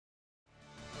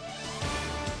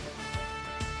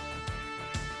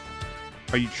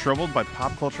Are you troubled by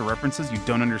pop culture references you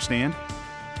don't understand?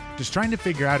 Does trying to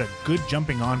figure out a good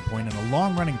jumping on point in a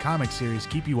long-running comic series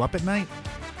keep you up at night?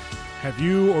 Have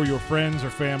you or your friends or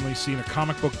family seen a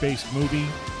comic book-based movie,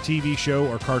 TV show,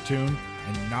 or cartoon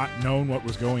and not known what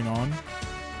was going on?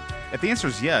 If the answer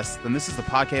is yes, then this is the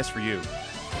podcast for you.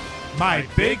 My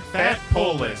Big Fat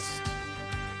Pull List.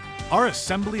 Our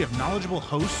assembly of knowledgeable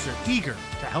hosts are eager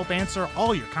to help answer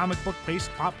all your comic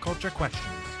book-based pop culture questions.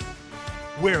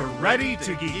 We're ready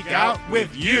to geek out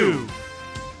with you!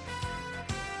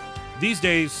 These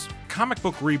days, comic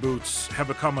book reboots have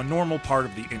become a normal part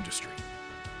of the industry.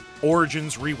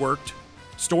 Origins reworked,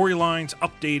 storylines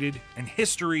updated, and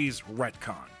histories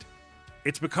retconned.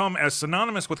 It's become as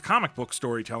synonymous with comic book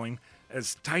storytelling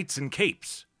as tights and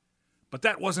capes. But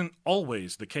that wasn't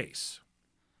always the case.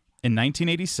 In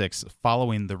 1986,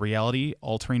 following the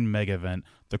reality-altering mega event,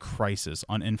 The Crisis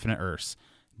on Infinite Earths,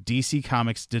 DC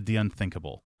Comics did the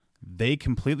unthinkable. They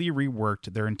completely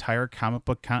reworked their entire comic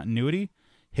book continuity,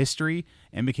 history,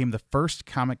 and became the first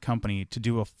comic company to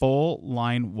do a full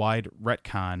line-wide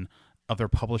retcon of their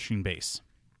publishing base.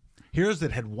 Heroes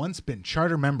that had once been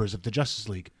charter members of the Justice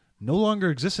League no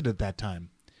longer existed at that time.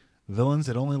 Villains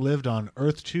that only lived on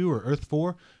Earth 2 or Earth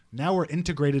 4 now were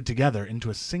integrated together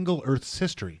into a single Earth's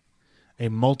history. A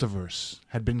multiverse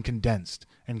had been condensed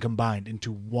and combined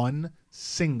into one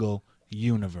single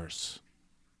universe.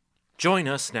 Join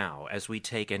us now as we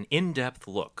take an in-depth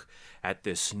look at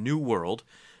this new world,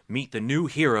 meet the new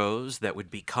heroes that would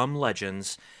become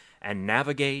legends, and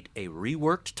navigate a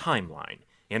reworked timeline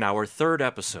in our third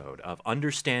episode of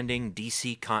Understanding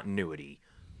DC Continuity,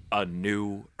 A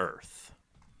New Earth.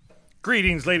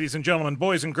 Greetings, ladies and gentlemen,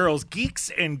 boys and girls,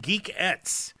 geeks and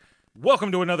geekettes.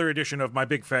 Welcome to another edition of My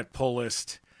Big Fat Pull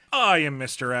List. I am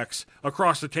Mr. X.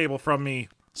 Across the table from me,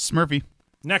 Smurfy.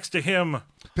 next to him,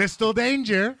 Pistol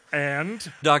Danger.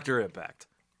 and Dr. Impact.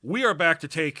 we are back to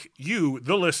take you,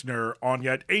 the listener, on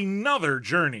yet another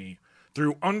journey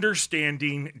through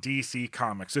understanding DC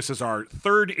Comics. This is our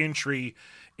third entry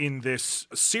in this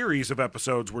series of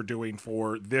episodes we're doing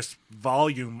for this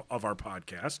volume of our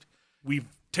podcast. We've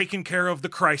taken care of the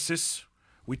Crisis.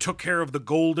 We took care of the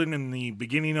Golden and the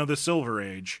beginning of the Silver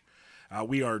Age.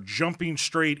 We are jumping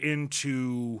straight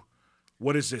into,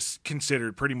 what is this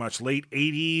considered? Pretty much late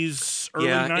 80s, early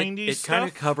 90s it stuff? kind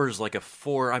of covers like a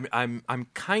four. I'm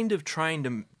kind of trying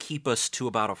to keep us to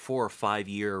about a 4 or 5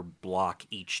 year block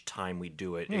each time we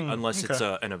do it, unless it's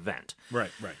an event.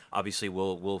 Right. Obviously,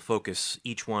 we'll focus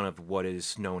each one of what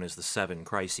is known as the 7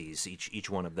 crises. Each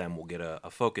one of them will get a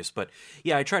focus. But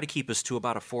yeah, I try to keep us to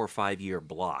about a 4 or 5 year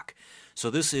block. So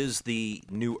this is the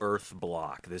New Earth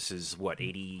block. This is,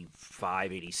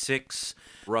 85, 86,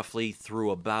 roughly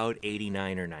through about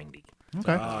 89 or 90.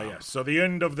 Okay. Yes. So the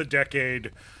end of the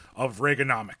decade of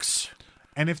Reaganomics.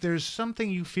 And if there's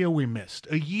something you feel we missed,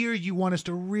 a year you want us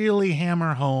to really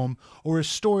hammer home, or a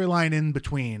storyline in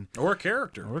between, Or a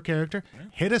character.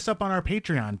 hit us up on our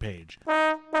Patreon page.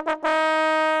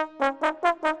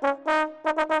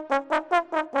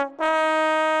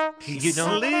 He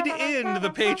slid in the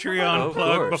Patreon Of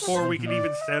plug course. before we could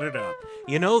even set it up.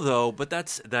 You know, though, but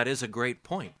that is a great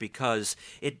point, because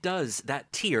it does,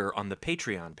 that tier on the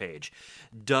Patreon page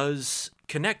does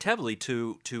connect heavily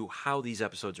to how these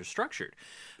episodes are structured.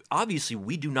 Obviously,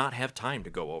 we do not have time to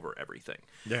go over everything.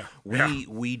 Yeah.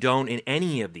 We don't in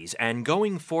any of these. And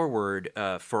going forward,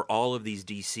 for all of these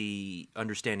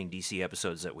Understanding DC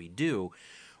episodes that we do,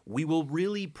 we will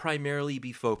really primarily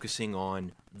be focusing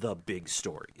on the big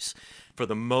stories. For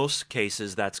the most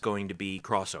cases, that's going to be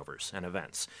crossovers and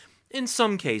events. In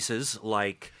some cases,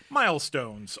 like...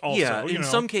 Milestones also. in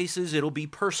some cases, it'll be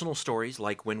personal stories,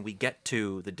 like when we get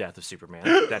to the death of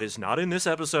Superman. That is not in this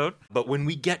episode. But when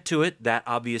we get to it, that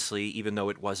obviously, even though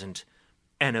it wasn't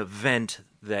an event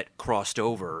that crossed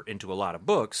over into a lot of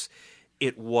books,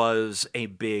 it was a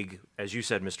big, as you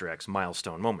said, Mr. X,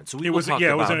 milestone moment. So It was an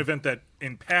event that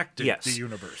impacted the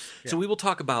universe. So we will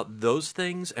talk about those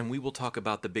things, and we will talk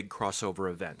about the big crossover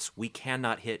events. We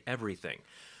cannot hit everything.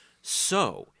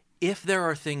 So if there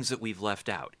are things that we've left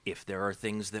out, if there are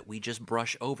things that we just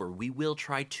brush over, we will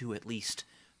try to at least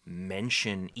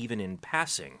mention, even in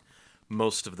passing,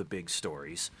 most of the big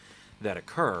stories that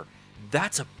occur.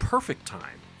 That's a perfect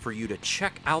time for you to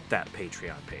check out that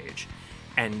Patreon page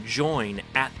and join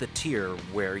at the tier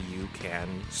where you can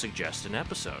suggest an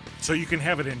episode. So you can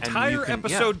have an entire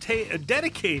episode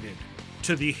dedicated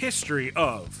to the history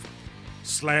of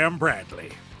Slam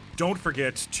Bradley. Don't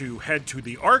forget to head to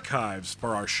the archives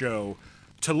for our show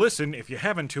to listen, if you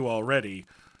haven't to already,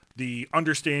 the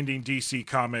Understanding DC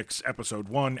Comics Episode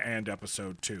 1 and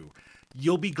Episode 2.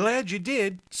 You'll be glad you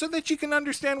did, so that you can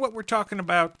understand what we're talking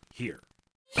about here.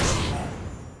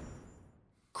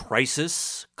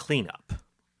 Crisis cleanup.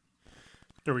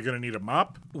 Are we going to need a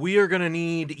mop? We are going to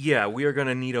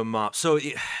need a mop. So,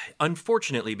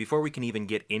 unfortunately, before we can even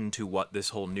get into what this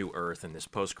whole New Earth and this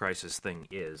post-Crisis thing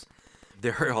is,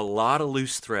 there are a lot of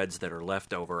loose threads that are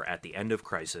left over at the end of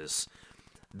Crisis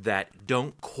that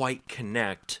don't quite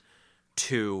connect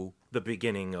to the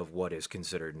beginning of what is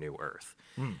considered New Earth.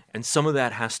 And some of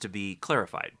that has to be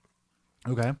clarified.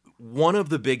 Okay. One of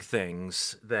the big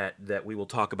things that we will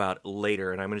talk about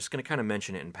later, and I'm just going to kind of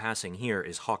mention it in passing here,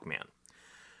 is Hawkman.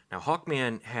 Now,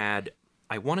 Hawkman had,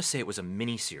 I want to say it was a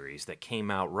miniseries that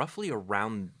came out roughly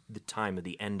around the time of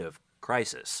the end of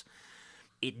Crisis.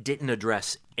 It didn't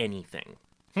address anything,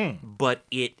 but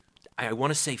I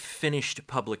want to say, finished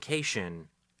publication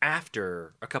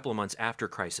after, a couple of months after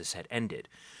Crisis had ended.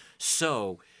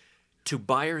 So, to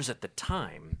buyers at the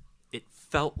time, it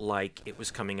felt like it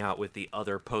was coming out with the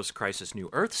other post-Crisis New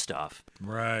Earth stuff,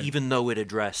 Right. even though it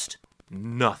addressed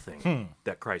nothing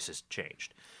that Crisis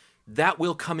changed. That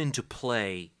will come into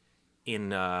play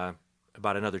in about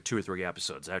another 2 or 3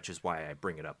 episodes, which is why I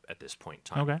bring it up at this point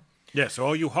in time. Okay. Yes,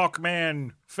 all you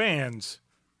Hawkman fans,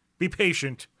 be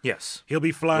patient. Yes. He'll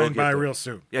be flying We'll get by there. real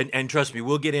soon. And trust me,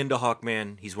 we'll get into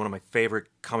Hawkman. He's one of my favorite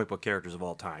comic book characters of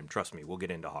all time. Trust me, we'll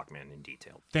get into Hawkman in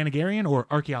detail. Thanagarian or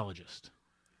archaeologist?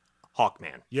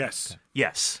 Hawkman. Yes.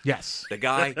 Yes. Yes. The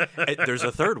guy. There's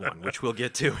a third one, which we'll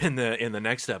get to in the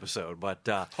next episode. But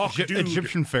Hawk dude.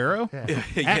 Egyptian pharaoh? yeah,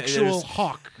 Actual there's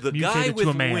hawk the mutated guy to with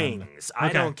a man. wings. I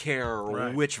Okay. don't care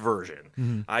Right. which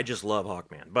version. I just love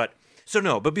Hawkman. But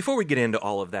before we get into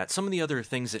all of that, some of the other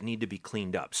things that need to be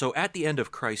cleaned up. So at the end of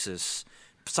Crisis,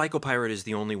 Psycho Pirate is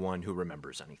the only one who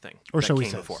remembers anything. Or that so he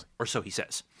came says. before. Or so he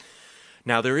says.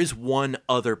 Now there is one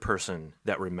other person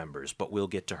that remembers, but we'll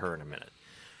get to her in a minute.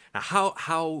 Now,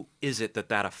 how is it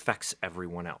that affects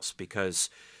everyone else? Because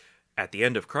at the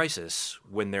end of Crisis,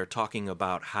 when they're talking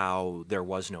about how there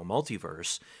was no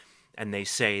multiverse, and they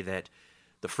say that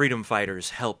the freedom fighters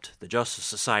helped the Justice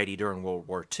Society during World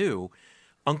War II,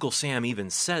 Uncle Sam even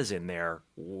says in there,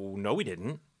 no, we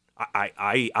didn't.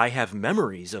 I have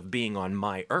memories of being on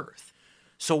my Earth.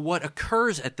 So what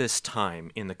occurs at this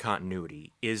time in the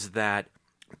continuity is that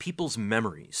people's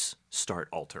memories start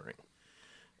altering.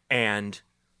 And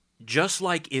just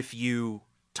like if you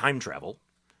time travel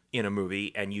in a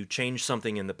movie and you change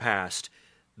something in the past,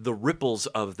 the ripples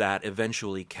of that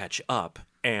eventually catch up,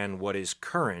 and what is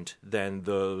current, then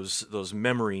those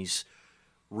memories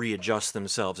readjust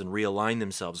themselves and realign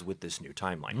themselves with this new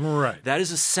timeline. Right. That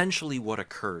is essentially what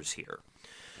occurs here.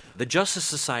 The Justice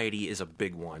Society is a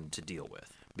big one to deal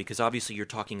with, because obviously you're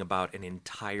talking about an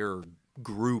entire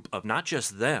group of not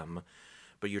just them,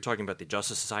 but you're talking about the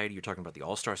Justice Society, you're talking about the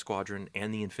All-Star Squadron,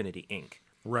 and the Infinity Inc.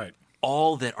 Right.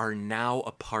 All that are now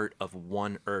a part of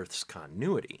one Earth's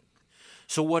continuity.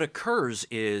 So what occurs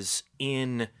is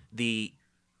in the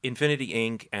Infinity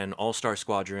Inc. and All-Star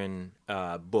Squadron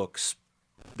books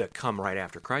that come right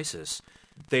after Crisis,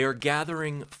 they are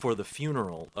gathering for the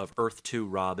funeral of Earth 2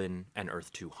 Robin and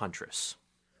Earth 2 Huntress.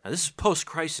 Now this is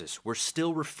post-Crisis. We're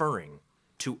still referring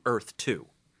to Earth 2.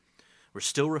 We're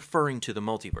still referring to the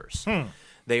multiverse.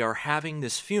 They are having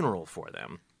this funeral for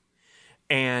them,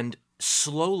 and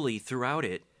slowly throughout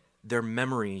it, their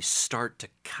memories start to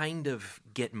kind of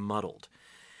get muddled.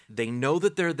 They know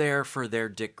that they're there for their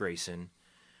Dick Grayson,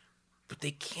 but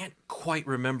they can't quite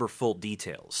remember full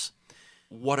details.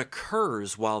 What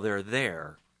occurs while they're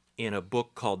there in a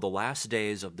book called The Last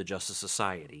Days of the Justice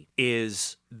Society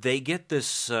is they get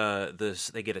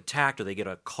they get attacked, or they get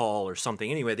a call or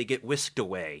something. Anyway, they get whisked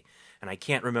away. And I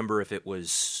can't remember if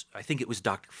I think it was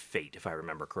Dr. Fate, if I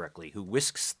remember correctly, who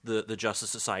whisks the Justice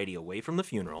Society away from the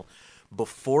funeral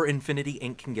before Infinity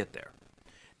Inc. can get there.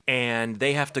 And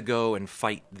they have to go and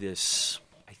fight this,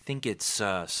 I think it's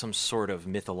some sort of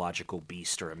mythological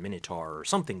beast or a minotaur or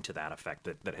something to that effect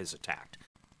that has attacked.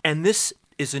 And this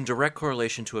is in direct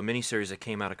correlation to a miniseries that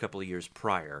came out a couple of years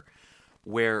prior,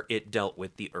 where it dealt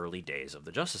with the early days of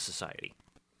the Justice Society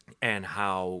and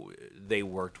how they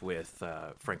worked with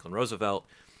Franklin Roosevelt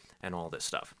and all this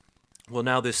stuff. Well,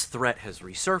 now this threat has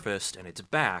resurfaced, and it's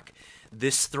back.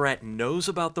 This threat knows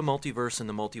about the multiverse and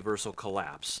the multiversal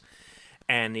collapse,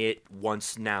 and it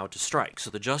wants now to strike. So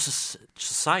the Justice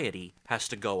Society has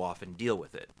to go off and deal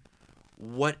with it.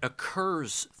 What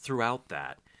occurs throughout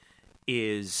that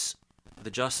is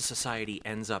the Justice Society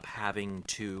ends up having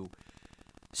to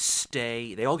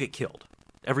stay... They all get killed.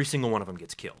 Every single one of them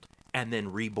gets killed. And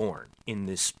then reborn in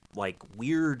this, like,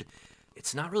 weird...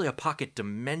 It's not really a pocket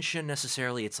dimension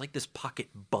necessarily. It's like this pocket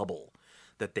bubble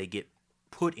that they get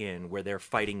put in where they're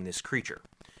fighting this creature.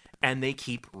 And they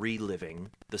keep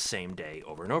reliving the same day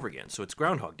over and over again. So it's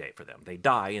Groundhog Day for them. They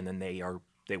die, and then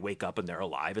they They wake up and they're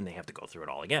alive, and they have to go through it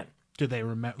all again. Do they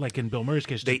remember, like in Bill Murray's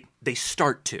case? They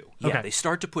start to. Yeah, Okay. they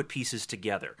start to put pieces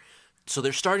together. So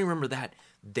they're starting to remember that.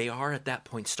 They are at that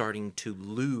point starting to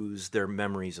lose their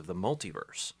memories of the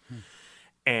multiverse.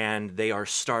 And they are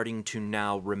starting to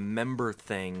now remember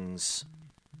things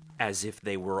as if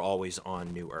they were always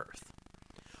on New Earth.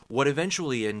 What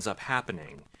eventually ends up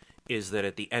happening is that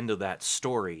at the end of that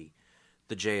story,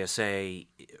 the JSA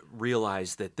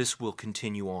realize that this will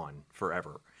continue on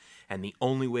forever. And the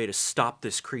only way to stop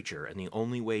this creature and the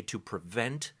only way to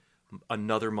prevent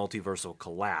another multiversal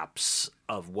collapse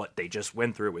of what they just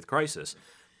went through with Crisis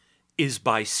is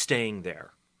by staying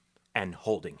there and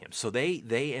holding him. So they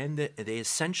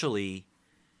essentially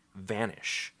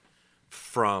vanish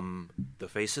from the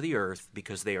face of the earth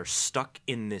because they are stuck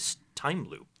in this time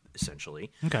loop,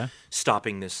 essentially, Okay.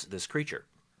 stopping this creature.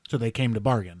 So they came to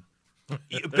bargain.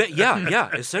 Yeah,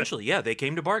 essentially, yeah, they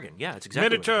came to bargain. Yeah, it's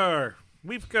exactly what Minotaur,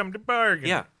 we've come to bargain.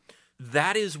 Yeah.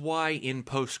 That is why in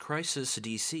post-crisis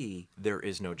DC, there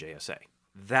is no JSA.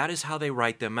 That is how they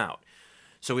write them out.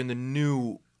 So in the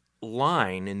new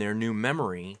line, in their new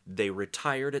memory, they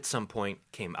retired at some point,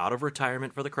 came out of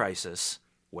retirement for the crisis,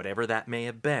 whatever that may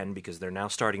have been, because they're now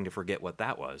starting to forget what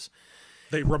that was.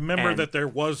 They remember And- that there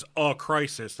was a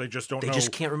crisis. They just don't They know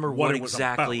just can't remember what what it was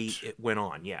exactly about. it went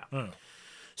on, yeah. Oh.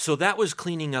 So that was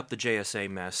cleaning up the JSA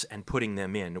mess and putting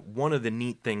them in. One of the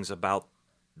neat things about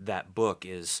that book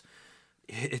is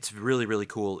it's really, really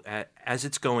cool. As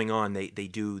it's going on, they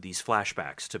do these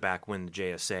flashbacks to back when the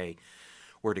JSA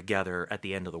were together at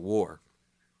the end of the war.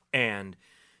 And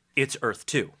it's Earth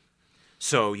 2.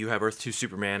 So you have Earth 2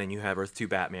 Superman and you have Earth 2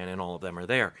 Batman, and all of them are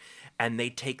there. And they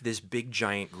take this big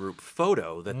giant group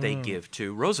photo that they give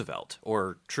to Roosevelt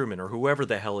or Truman or whoever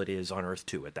the hell it is on Earth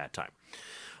 2 at that time.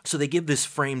 So they give this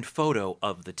framed photo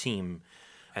of the team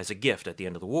as a gift at the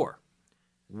end of the war.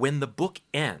 When the book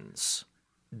ends,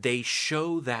 they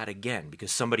show that again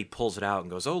because somebody pulls it out and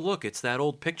goes, "Oh, look, it's that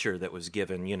old picture that was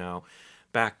given,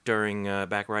 back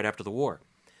right after the war."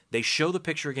 They show the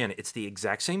picture again. It's the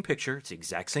exact same picture. It's the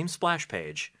exact same splash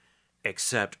page,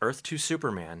 except Earth 2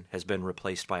 Superman has been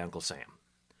replaced by Uncle Sam.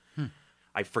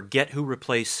 I forget who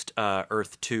replaced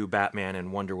Earth 2 Batman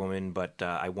and Wonder Woman, but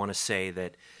I want to say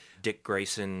that Dick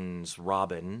Grayson's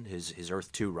Robin, his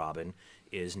Earth 2 Robin,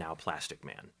 is now Plastic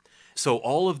Man. So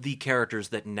all of the characters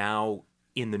that now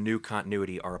in the new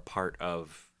continuity are a part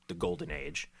of the Golden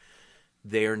Age,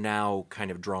 they are now kind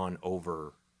of drawn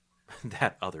over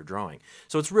that other drawing.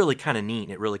 So it's really kind of neat,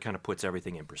 and it really kind of puts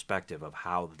everything in perspective of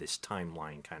how this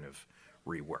timeline kind of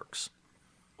reworks.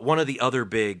 One of the other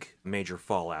big major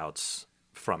fallouts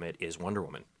from it is Wonder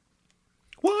Woman.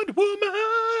 Wonder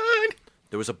Woman!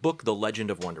 There was a book, The Legend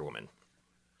of Wonder Woman.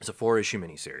 It's a 4-issue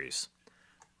miniseries.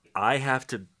 I have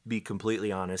to be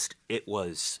completely honest, it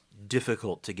was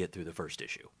difficult to get through the first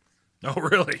issue. Oh,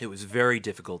 really? It was very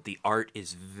difficult. The art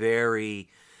is very,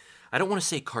 I don't want to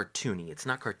say cartoony. It's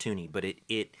not cartoony, but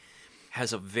it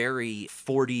has a very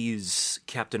 40s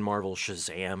Captain Marvel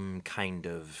Shazam kind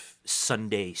of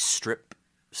Sunday strip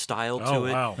style to Oh,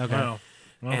 it. wow. Okay. Wow.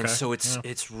 Okay. And so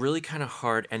it's really kind of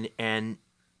hard, and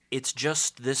it's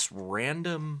just this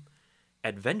random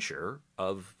adventure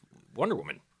of Wonder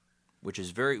Woman, which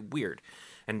is very weird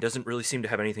and doesn't really seem to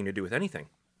have anything to do with anything.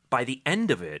 By the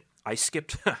end of it, I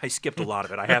skipped a lot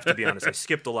of it. I have to be honest. I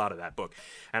skipped a lot of that book,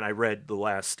 and I read the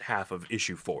last half of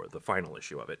issue 4, the final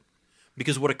issue of it.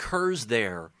 Because what occurs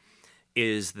there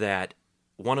is that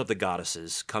one of the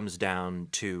goddesses comes down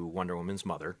to Wonder Woman's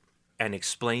mother and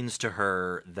explains to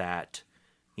her that,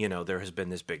 there has been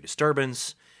this big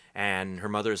disturbance, and her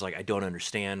mother is like, "I don't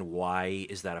understand. Why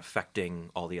is that affecting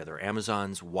all the other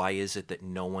Amazons? Why is it that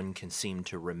no one can seem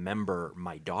to remember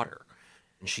my daughter?"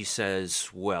 And she says,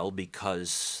 "Well,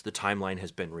 because the timeline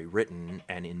has been rewritten,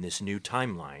 and in this new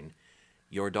timeline,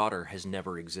 your daughter has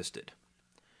never existed.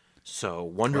 So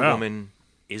Wonder Wow. Woman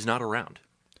is not around."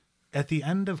 At the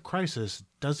end of Crisis,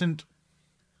 doesn't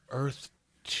Earth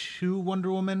 2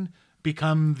 Wonder Woman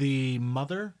become the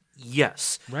mother?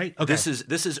 Yes. Right? Okay. This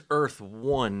is Earth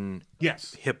 1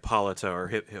 Yes. Hippolyta,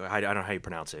 or I don't know how you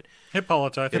pronounce it.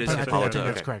 Hippolyta. I think It is that's I think Hippolyta,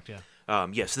 that's okay. correct, yeah.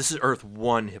 Yes, this is Earth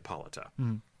 1 Hippolyta.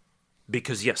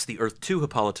 Because, yes, the Earth 2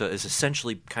 Hippolyta has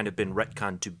essentially kind of been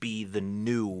retconned to be the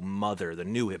new mother, the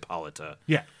new Hippolyta.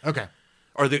 Yeah, okay.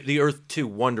 Or the Earth 2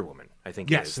 Wonder Woman, I think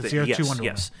Yes, it is. it's the Earth 2 Wonder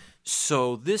Woman. Yes.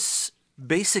 So this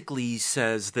basically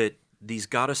says that these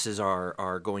goddesses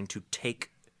are going to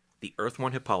take the Earth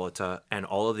 1 Hippolyta and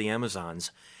all of the Amazons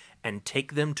and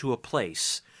take them to a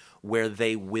place where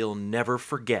they will never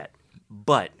forget,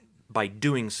 but by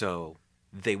doing so,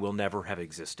 they will never have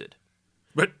existed.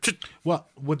 But Well,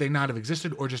 would they not have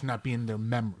existed, or just not be in their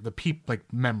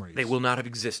memories? They will not have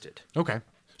existed. Okay.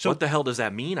 So what the hell does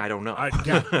that mean? I don't know.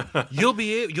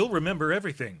 you'll remember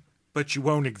everything, but you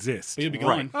won't exist. You'll be gone.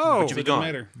 Right. Oh. But You'll be it doesn't gone.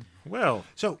 matter. Well,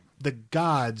 So the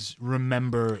gods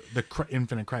remember the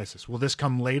Infinite Crisis. Will this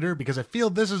come later? Because I feel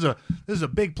this is a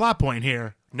big plot point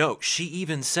here. No, she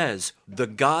even says the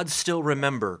gods still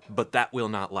remember, but that will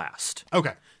not last.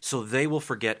 Okay. So they will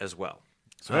forget as well.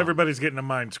 so everybody's getting a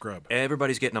mind scrub.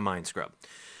 Everybody's getting a mind scrub.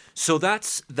 So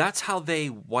that's how they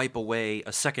wipe away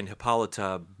a second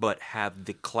Hippolyta, but have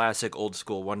the classic old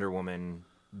school Wonder Woman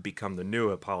become the new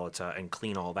Hippolyta and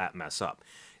clean all that mess up.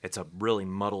 It's a really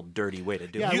muddled, dirty way to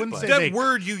do Yeah, it. I wouldn't but- say That they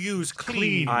word you use,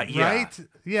 clean. yeah. Right?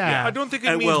 Yeah. I don't think it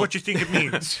means well- what you think it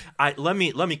means. Let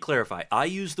me clarify. I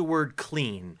use the word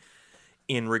clean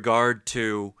in regard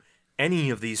to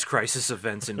any of these crisis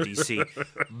events in DC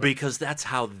because that's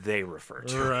how they refer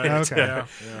to it. Right. Okay. Yeah.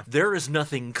 There is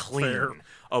nothing clean Fair.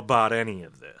 about any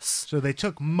of this. So they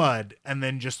took mud and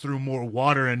then just threw more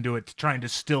water into it to try and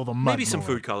distill the mud. Maybe some more.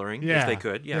 food coloring Yeah. if they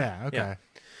could. Yeah. Okay.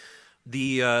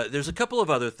 There's a couple of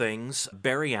other things.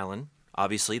 Barry Allen,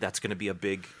 obviously, that's going to be a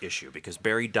big issue because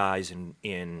Barry dies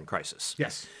in Crisis.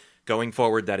 Yes. Going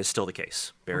forward, that is still the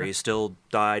case. Barry is still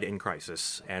died in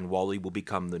Crisis, and Wally will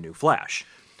become the new Flash.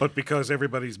 But because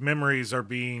everybody's memories are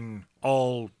being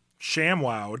all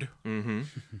shamwowed,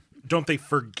 don't they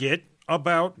forget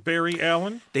about Barry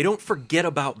Allen? They don't forget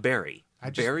about Barry.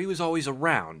 just- Barry was always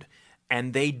around,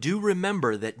 and they do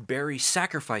remember that Barry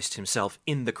sacrificed himself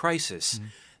in the Crisis.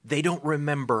 They don't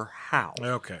remember how.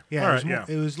 Okay. Yeah, All it was, right.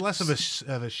 it was less of a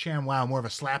ShamWow, more of a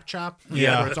slap chop.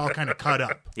 Yeah. where it's all kind of cut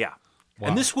up. Yeah.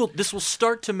 And this will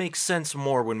start to make sense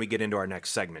more when we get into our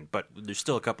next segment, but there's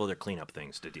still a couple other cleanup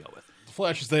things to deal with. The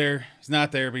Flash is there. He's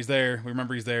not there, but he's there. We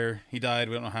remember he's there. He died.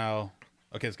 We don't know how.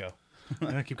 Okay, let's go.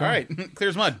 Keep All going. right. Clear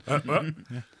as mud.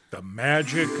 The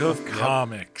magic of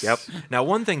comics. Yep. Now,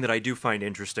 one thing that I do find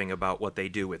interesting about what they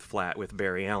do with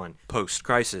Barry Allen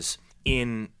post-Crisis,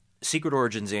 in Secret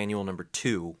Origins Annual number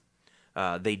 2,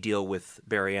 they deal with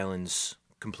Barry Allen's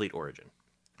complete origin,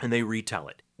 and they retell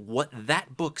it. What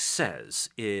that book says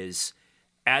is,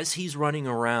 as he's running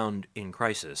around in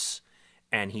Crisis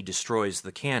and he destroys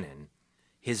the cannon,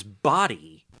 his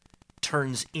body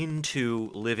turns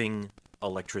into living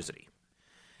electricity.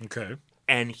 Okay.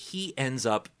 And he ends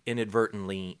up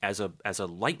inadvertently as a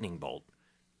lightning bolt,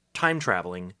 time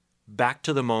traveling back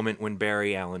to the moment when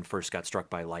Barry Allen first got struck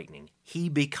by lightning. He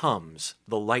becomes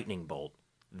the lightning bolt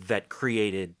that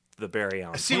created the Barry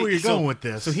Allen. I see where you're going with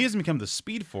this. So he hasn't become the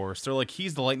Speed Force. They're like,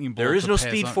 he's the lightning bolt. There is to no pass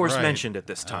Speed on- Force right. mentioned at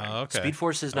this time. Okay. Speed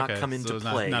Force has not Okay, come so into it's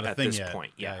play not a at thing this yet.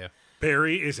 point. Yeah.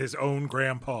 Barry is his own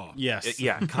grandpa. Yes.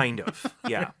 Yeah, kind of.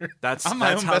 Yeah, that's I'm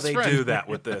my own how best they friend. do that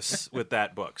with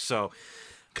that book. So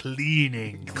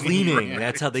Cleaning. cleaning,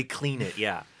 that's how they clean it.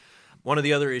 Yeah. One of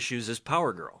the other issues is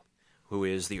Power Girl, who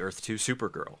is the Earth 2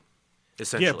 Supergirl,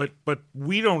 essentially. Yeah, but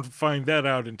we don't find that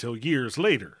out until years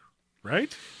later,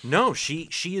 right? No, she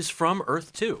is from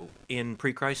Earth 2 in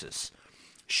pre-Crisis.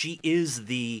 She is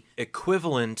the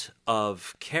equivalent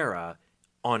of Kara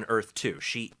on Earth 2.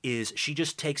 She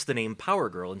just takes the name Power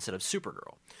Girl instead of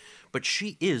Supergirl. But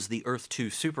she is the Earth 2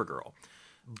 Supergirl.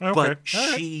 Okay. But All right.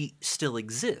 she still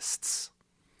exists.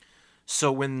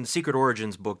 So when Secret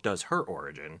Origins book does her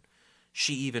origin,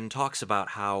 she even talks about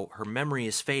how her memory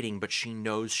is fading, but she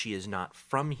knows she is not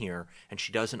from here, and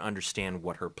she doesn't understand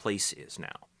what her place is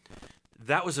now.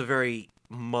 That was a very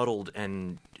muddled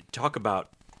and talk about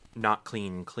not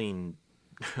clean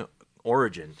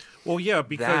origin. Well, yeah,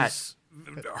 because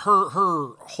her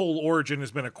whole origin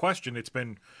has been a question. It's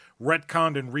been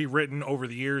retconned and rewritten over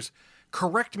the years.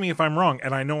 Correct me if I'm wrong,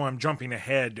 and I know I'm jumping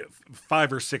ahead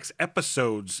 5 or 6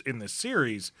 episodes in the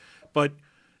series, but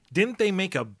didn't they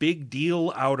make a big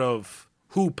deal out of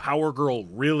who Power Girl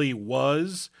really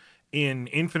was in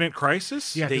Infinite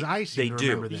Crisis? Yeah, because They- I seem they to do.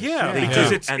 remember this. Yeah, They because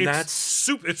do. it's And it's that's-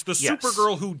 it's the yes.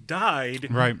 Supergirl who died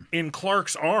Right. in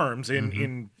Clark's arms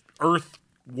in Earth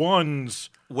 1's.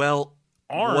 Well,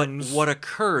 Arms. what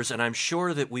occurs, and I'm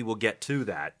sure that we will get to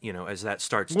that, as that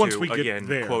starts Once to, we get again,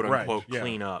 there, quote right, unquote, yeah.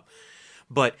 clean up.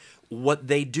 But what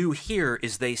they do here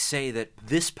is they say that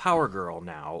this Power Girl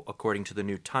now, according to the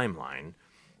new timeline,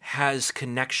 has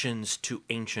connections to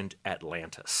ancient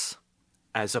Atlantis,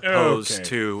 as opposed Okay.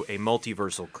 to a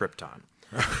multiversal Krypton.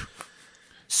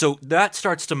 So that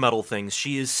starts to muddle things.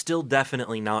 She is still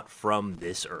definitely not from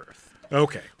this Earth,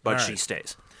 Okay, but all she right.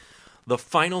 stays. The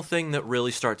final thing that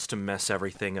really starts to mess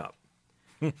everything up.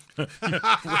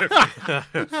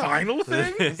 Final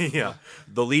thing? Yeah.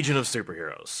 The Legion of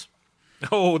Superheroes.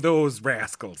 Oh, those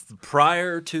rascals.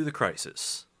 Prior to the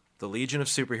Crisis, the Legion of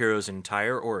Superheroes'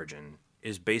 entire origin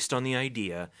is based on the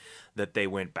idea that they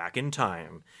went back in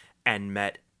time and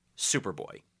met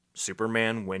Superboy,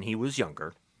 Superman when he was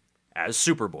younger, as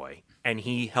Superboy, and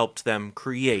he helped them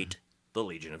create the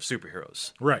Legion of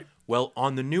Superheroes. Right. Well,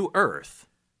 on the new Earth,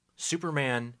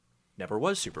 Superman never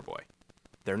was Superboy.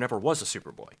 There never was a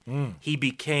Superboy. He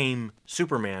became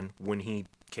Superman when he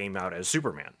came out as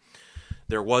Superman.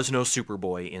 There was no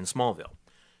Superboy in Smallville.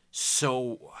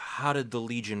 So how did the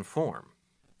Legion form?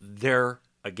 Their,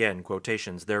 again,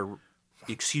 quotations, their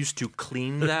excuse to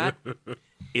clean that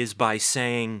is by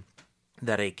saying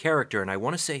that a character, and I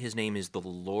want to say his name is the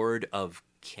Lord of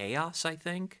Chaos, I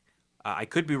think. I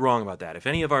could be wrong about that. If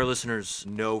any of our listeners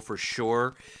know for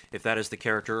sure if that is the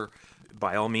character,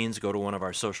 by all means, go to one of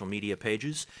our social media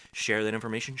pages, share that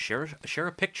information, share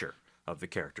a picture of the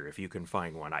character if you can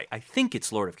find one. I think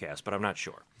it's Lord of Chaos, but I'm not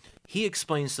sure. He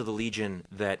explains to the Legion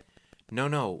that,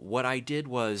 no, what I did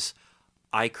was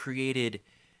I created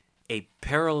a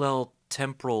parallel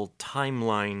temporal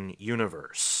timeline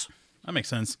universe. That makes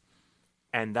sense.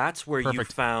 And that's where you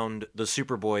Perfect. found the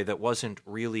Superboy that wasn't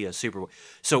really a Superboy.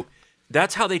 So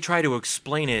that's how they try to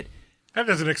explain it. That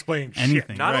doesn't explain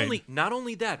Anything. shit. Not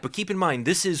only that, but keep in mind,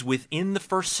 this is within the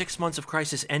first 6 months of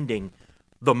Crisis ending,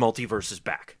 the multiverse is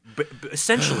back.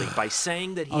 Essentially, by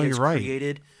saying that he has you're right.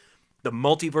 created the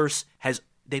multiverse,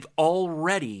 they've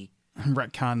already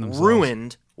Retcon themselves.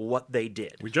 ruined what they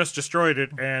did. We just destroyed it,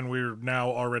 and we're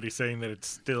now already saying that it's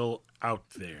still out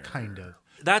there. Kind of.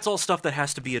 That's all stuff that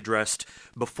has to be addressed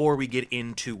before we get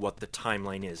into what the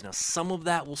timeline is. Now, some of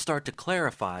that will start to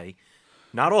clarify.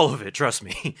 Not all of it, trust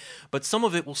me. But some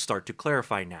of it will start to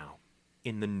clarify now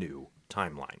in the new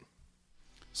timeline.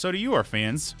 So to you, our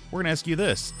fans, we're going to ask you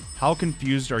this. How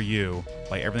confused are you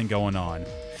by everything going on?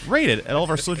 Rate it at all of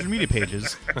our social media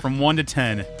pages from 1 to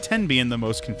 10, 10 being the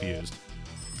most confused.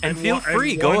 And feel one-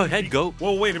 free. and Go one- ahead. Go.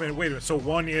 Well, wait a minute. So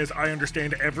one is I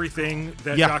understand everything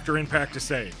that Yeah. Dr. Impact is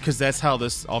saying. Because that's how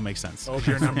this all makes sense. Oh,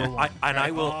 you're number one.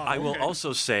 I will Okay.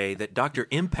 also say that Dr.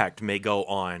 Impact may go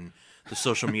on the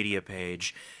social media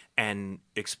page and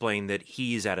explain that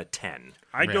he's at a 10.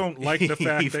 I don't like the fact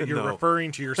that Even you're though-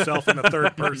 referring to yourself in the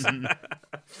third person.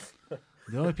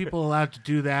 The only people allowed to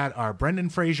do that are Brendan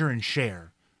Fraser and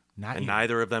Cher. Not And you.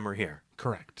 neither of them are here.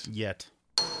 Correct. Yet.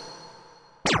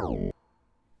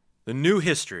 The new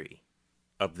history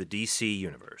of the DC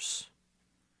universe.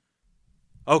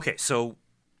 Okay, so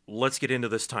let's get into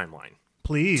this timeline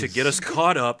Please. to get us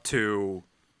caught up to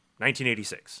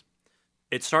 1986.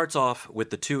 It starts off with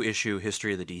the 2-issue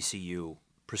History of the DCU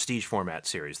prestige format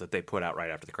series that they put out right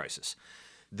after the Crisis.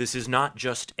 This is not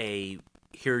just a,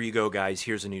 here you go, guys,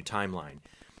 here's a new timeline.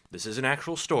 This is an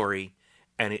actual story,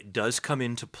 and it does come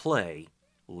into play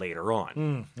later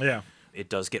on. Yeah. It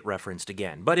does get referenced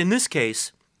again. But in this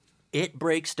case, it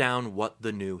breaks down what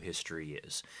the new history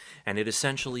is. And it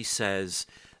essentially says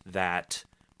that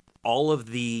all of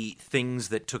the things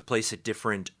that took place at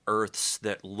different Earths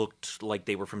that looked like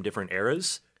they were from different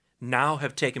eras now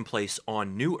have taken place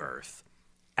on New Earth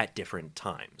at different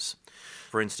times.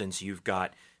 For instance, you've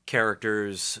got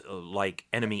characters like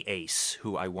Enemy Ace,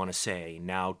 who I want to say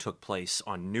now took place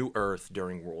on New Earth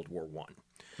during World War I.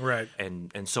 Right.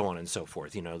 And so on and so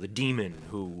forth. You know, the demon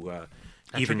who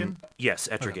Etrigan?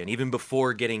 Etrigan, even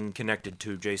before getting connected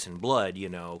to Jason Blood, you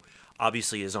know,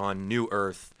 obviously is on New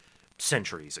Earth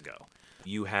centuries ago.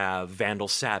 You have Vandal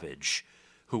Savage,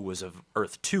 who was a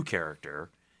Earth 2 character.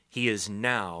 He is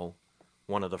now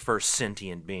one of the first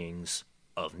sentient beings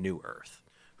of New Earth,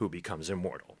 who becomes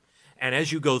immortal. And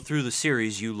as you go through the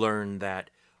series, you learn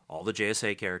that all the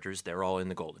JSA characters, they're all in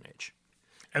the Golden Age.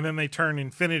 And then they turn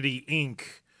Infinity Inc.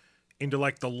 into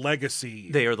like the legacy.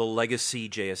 They are the legacy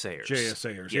JSAers.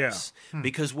 JSAers, yes.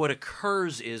 Because what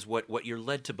occurs is what you're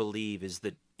led to believe is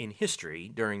that in history,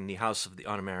 during the House of the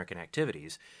Un-American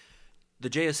Activities, the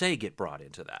JSA get brought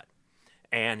into that.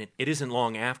 And it isn't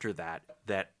long after that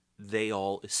that they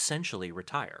all essentially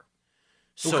retire.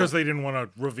 So, because they didn't want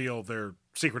to reveal their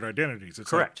secret identities. It's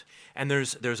correct. And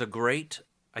there's a great,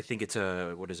 I think it's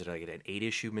a, what is it, like an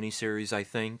 8-issue miniseries, I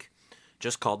think,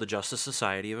 just called The Justice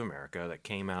Society of America that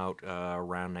came out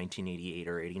around 1988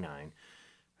 or 89.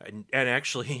 And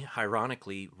actually,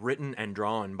 ironically, written and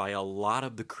drawn by a lot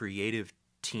of the creative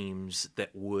teams that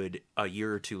would, a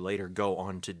year or two later, go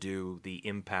on to do the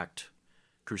Impact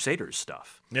Crusaders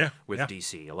stuff with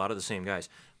DC. A lot of the same guys.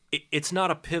 It's not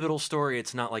a pivotal story.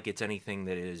 It's not like it's anything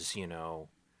that is, you know,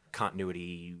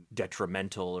 continuity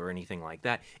detrimental or anything like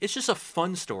that. It's just a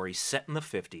fun story set in the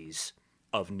 50s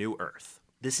of New Earth.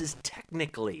 This is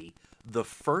technically the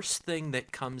first thing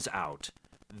that comes out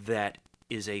that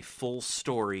is a full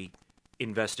story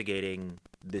investigating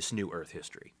this New Earth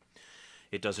history.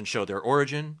 It doesn't show their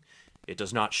origin. It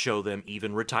does not show them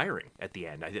even retiring at the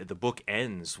end. The book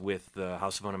ends with the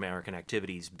House of Un-American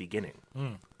Activities beginning.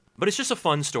 But it's just a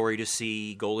fun story to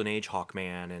see Golden Age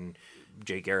Hawkman and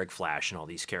Jay Garrick Flash and all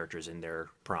these characters in their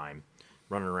prime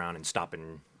running around and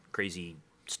stopping crazy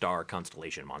star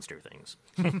constellation monster things.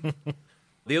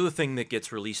 The other thing that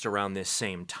gets released around this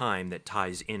same time that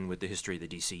ties in with the history of the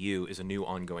DCU is a new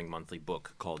ongoing monthly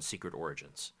book called Secret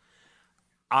Origins.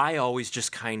 I always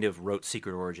just kind of wrote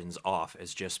Secret Origins off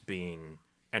as just being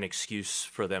an excuse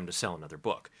for them to sell another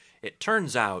book. It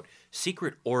turns out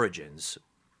Secret Origins,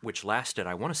 which lasted,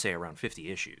 I want to say, around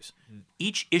 50 issues,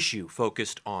 each issue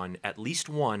focused on at least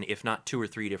one, if not two or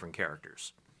three different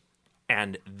characters.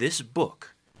 And this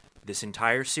book, this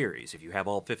entire series, if you have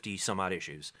all 50 some odd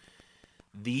issues,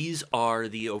 these are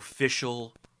the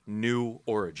official new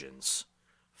origins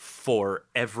for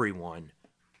everyone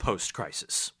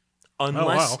post-Crisis.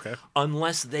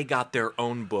 Unless they got their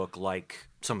own book like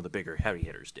some of the bigger heavy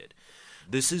hitters did.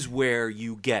 This is where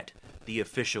you get the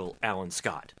official Alan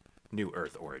Scott New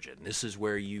Earth origin. This is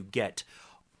where you get,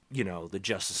 the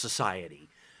Justice Society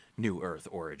New Earth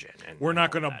origin. And we're not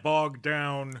going to bog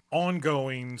down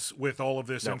ongoings with all of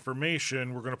this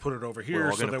information. We're going to put it over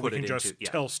here so that we can just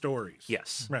tell stories.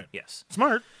 Yes. Right. Yes.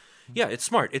 Smart. Yeah, it's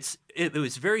smart. It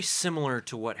was very similar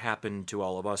to what happened to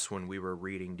all of us when we were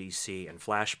reading DC and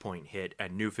Flashpoint hit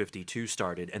and New 52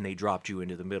 started and they dropped you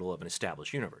into the middle of an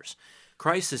established universe.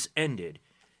 Crisis ended.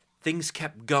 Things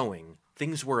kept going.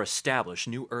 Things were established.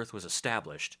 New Earth was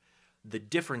established. The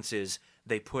difference is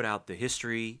they put out the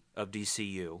history of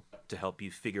DCU to help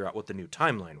you figure out what the new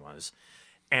timeline was,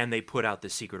 and they put out the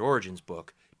Secret Origins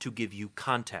book to give you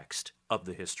context of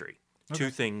the history. Okay. Two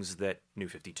things that New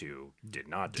 52 did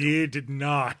not do. Did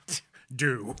not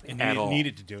do. And at all.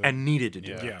 Needed to do it. And needed to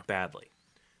do it badly.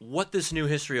 What this new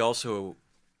history also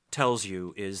tells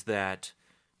you is that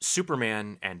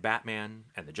Superman and Batman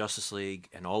and the Justice League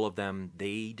and all of them,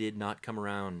 they did not come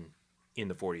around in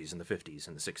the 40s and the 50s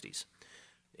and the 60s.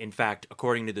 In fact,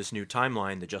 according to this new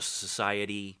timeline, the Justice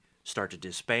Society start to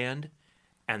disband,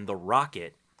 and the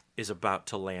rocket is about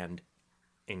to land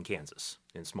in Kansas,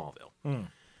 in Smallville.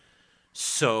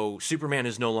 So Superman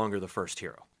is no longer the first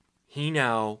hero. He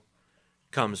now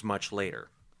comes much later.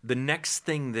 The next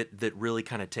thing that really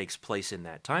kind of takes place in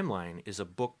that timeline is a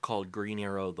book called Green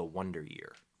Arrow, The Wonder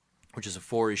Year, which is a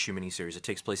 4-issue miniseries. It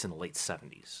takes place in the late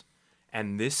 70s.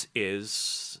 And this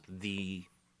is the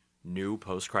new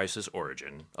post-crisis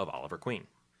origin of Oliver Queen.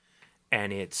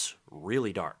 And it's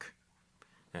really dark.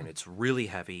 And it's really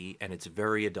heavy, and it's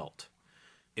very adult.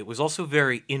 It was also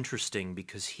very interesting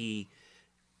because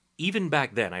even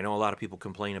back then, I know a lot of people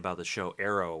complain about the show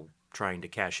Arrow trying to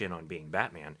cash in on being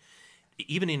Batman.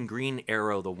 Even in Green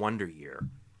Arrow, The Wonder Year,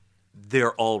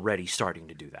 they're already starting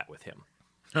to do that with him.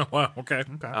 Oh, wow. Okay.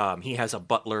 He has a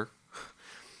butler.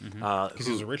 Because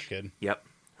he's a rich kid. Yep.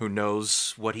 Who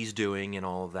knows what he's doing and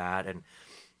all of that. And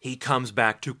he comes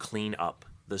back to clean up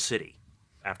the city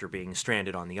after being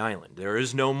stranded on the island. There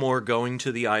is no more going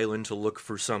to the island to look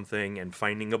for something and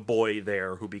finding a boy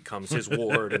there who becomes his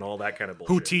ward and all that kind of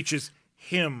bullshit. Who teaches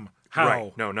him how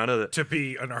Right. No, none of that. to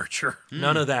be an archer.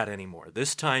 None of that anymore.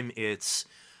 This time it's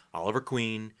Oliver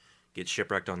Queen gets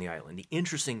shipwrecked on the island. The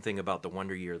interesting thing about the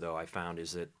Wonder Year, though, I found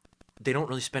is that they don't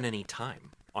really spend any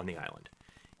time on the island.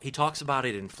 He talks about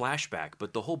it in flashback,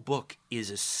 but the whole book is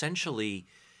essentially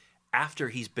after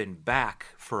he's been back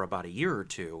for about a year or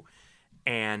two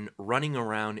and running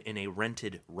around in a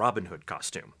rented Robin Hood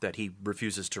costume that he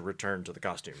refuses to return to the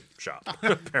costume shop,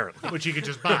 apparently. Which you could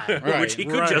just buy. Which he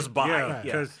could just buy.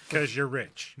 Yeah, because you're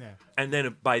rich. Yeah. And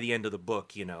then by the end of the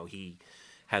book, he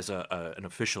has an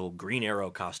official Green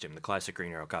Arrow costume, the classic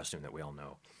Green Arrow costume that we all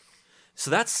know. So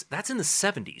that's in the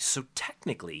 70s. So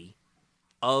technically,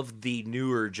 of the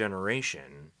newer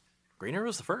generation, Green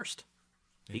Arrow's the first.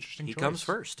 He comes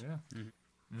first. Yeah. Mm-hmm.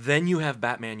 Then you have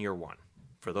Batman Year One.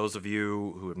 For those of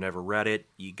you who have never read it,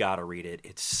 you gotta read it.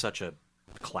 It's such a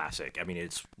classic. I mean,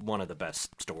 it's one of the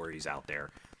best stories out there.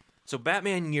 So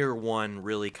Batman Year One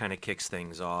really kind of kicks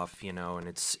things off, and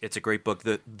it's a great book.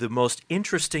 The most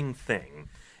interesting thing,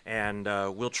 and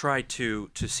we'll try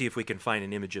to see if we can find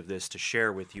an image of this to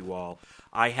share with you all.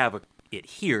 I have it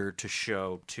here to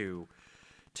show to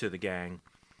the gang.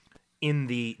 In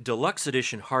the deluxe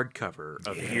edition hardcover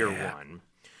of Year One,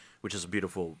 which is a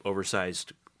beautiful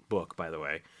oversized book, by the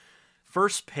way,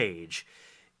 first page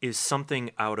is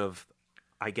something out of,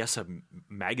 I guess, a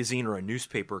magazine or a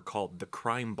newspaper called The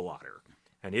Crime Blotter,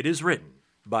 and it is written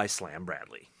by Slam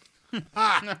Bradley.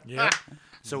 Yeah.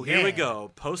 So here we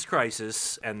go,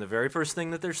 post-crisis, and the very first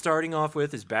thing that they're starting off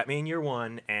with is Batman Year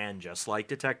One, and just like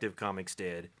Detective Comics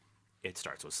did, it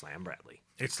starts with Slam Bradley.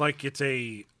 It's like it's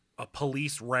a a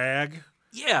police rag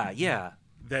Yeah.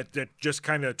 that just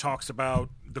kind of talks about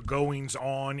the goings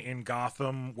on in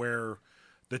Gotham, where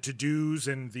the to-dos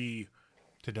and the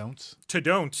To-don'ts.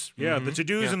 to-don'ts, the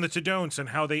to-dos Yeah. and the to-don'ts and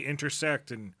how they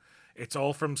intersect, and it's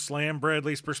all from Slam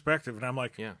Bradley's perspective. And I'm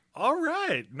like, Yeah. all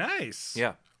right, nice.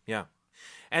 Yeah.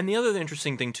 And the other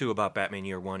interesting thing, too, about Batman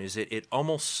Year One is it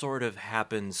almost sort of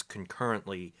happens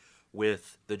concurrently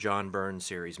with the John Byrne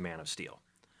series Man of Steel,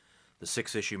 the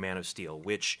 6-issue Man of Steel,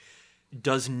 which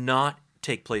does not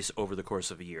take place over the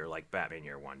course of a year like Batman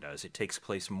Year One does. It takes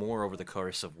place more over the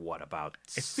course of about...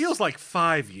 It feels like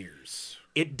 5 years.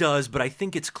 It does, but I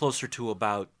think it's closer to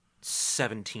about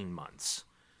 17 months.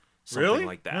 Something Really?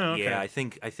 like that. Oh, okay. Yeah, I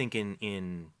think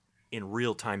in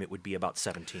real time it would be about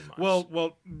 17 months. Well,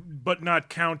 but not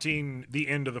counting the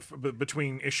end of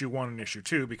between issue 1 and issue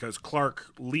 2, because Clark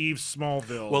leaves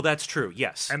Smallville. Well, that's true.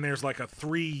 Yes. and there's like a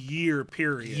 3-year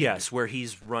period. Yes, where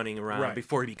he's running around Right.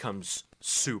 before he becomes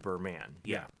Superman.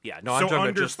 Yeah. No, So I'm talking about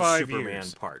under just the 5 Superman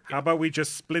years. part. How about we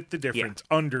just split the difference?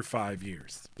 Under 5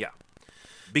 years. Yeah.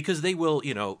 Because they will,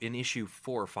 in issue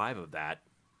 4 or 5 of that,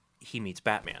 he meets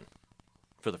Batman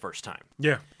for the first time.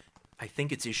 Yeah. I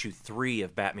think it's issue 3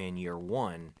 of Batman Year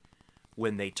One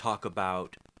when they talk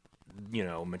about,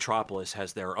 Metropolis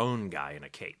has their own guy in a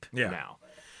cape now.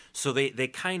 So they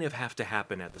kind of have to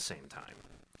happen at the same time.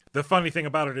 The funny thing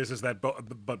about it is that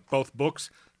both books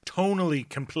tonally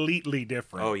completely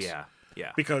different. Oh, yeah.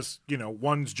 Because,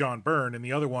 one's John Byrne and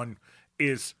the other one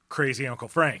is Crazy Uncle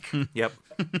Frank. Yep.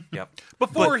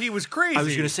 Before But he was crazy. I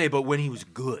was going to say, but when he was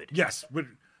good. Yes, but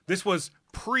this was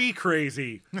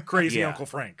pre-crazy Crazy Yeah. Uncle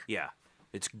Frank. Yeah.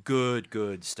 It's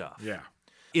good stuff. Yeah.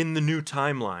 In the new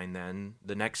timeline, then,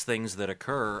 the next things that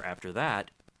occur after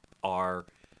that are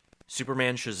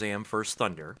Superman Shazam First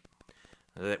Thunder,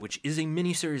 which is a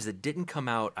miniseries that didn't come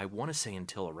out, I want to say,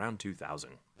 until around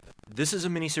 2000. This is a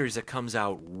miniseries that comes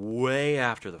out way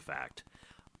after the fact.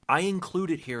 I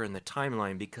include it here in the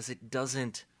timeline because it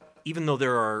doesn't, even though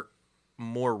there are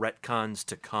more retcons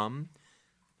to come,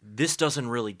 this doesn't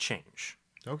really change.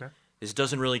 Okay. This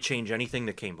doesn't really change anything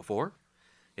that came before.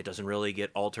 It doesn't really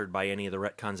get altered by any of the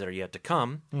retcons that are yet to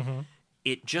come. Mm-hmm.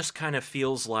 It just kind of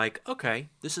feels like, okay,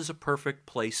 this is a perfect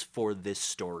place for this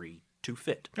story to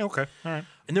fit. Okay. All right.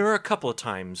 And there are a couple of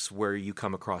times where you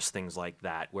come across things like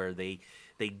that, where they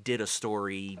did a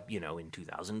story, in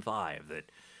 2005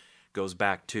 that goes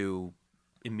back to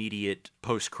immediate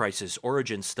post-crisis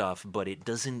origin stuff, but it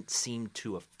doesn't seem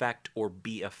to affect or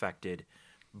be affected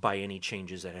by any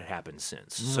changes that had happened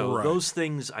since. So Right. those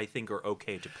things I think are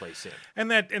okay to place in.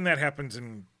 And that happens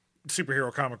in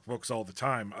superhero comic books all the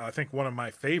time. I think one of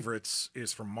my favorites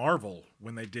is from Marvel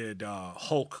when they did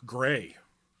Hulk Gray,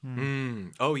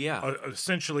 Oh yeah.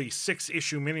 essentially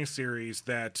 6-issue miniseries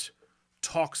that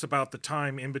talks about the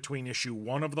time in between issue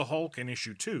 1 of the Hulk and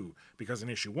issue 2, because in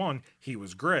issue 1 he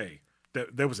was gray.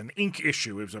 There was an ink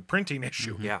issue, it was a printing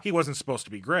issue. Yeah. He wasn't supposed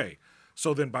to be gray.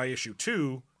 So then by issue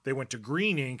 2 they went to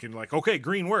green ink and like, okay,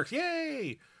 green works,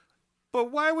 yay! But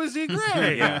why was he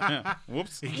gray?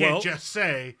 Whoops. You can't Well- just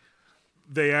say,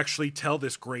 They actually tell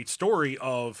this great story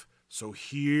of, so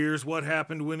here's what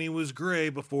happened when he was gray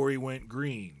before he went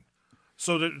green.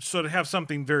 So to have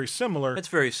something very similar, It's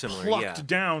very similar, plucked yeah.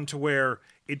 down to where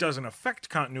it doesn't affect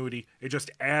continuity, it just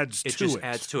adds It to just it.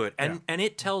 adds to it. And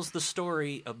it tells the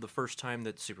story of the first time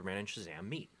that Superman and Shazam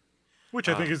meet. Which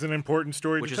I think is an important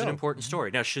story Which to is tell. an important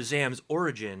story. Now, Shazam's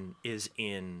origin is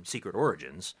in Secret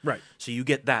Origins, Right. So you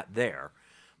get that there.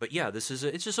 But yeah, it's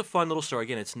just a fun little story.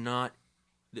 Again, it's not.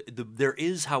 There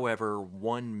is, however,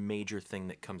 one major thing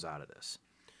that comes out of this.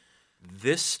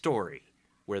 This story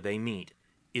where they meet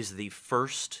is the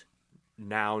first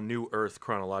now New Earth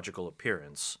chronological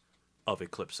appearance of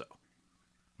Eclipso.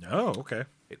 Oh, okay.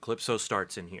 Eclipso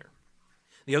starts in here.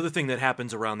 The other thing that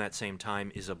happens around that same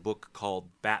time is a book called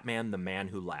Batman, the Man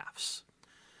Who Laughs,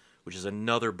 which is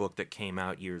another book that came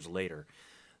out years later.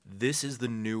 This is the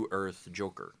New Earth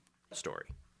Joker story.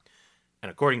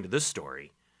 And according to this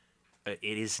story, it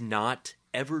is not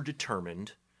ever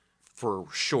determined for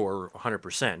sure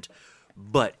 100%,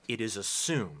 but it is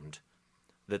assumed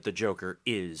that the Joker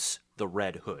is the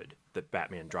Red Hood that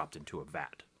Batman dropped into a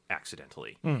vat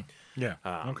accidentally. Yeah.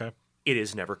 Okay. It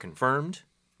is never confirmed.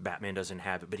 Batman doesn't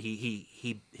have it, but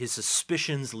his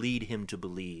suspicions lead him to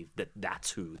believe that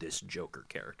that's who this Joker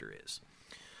character is.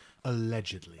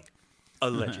 allegedly.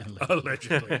 Allegedly.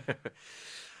 Allegedly.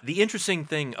 The interesting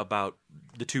thing about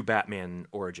the two Batman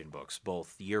origin books,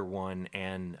 both Year One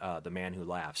and The Man Who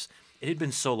Laughs, it had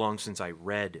been so long since I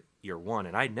read Year One,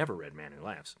 and I'd never read Man Who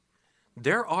Laughs.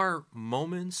 There are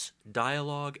moments,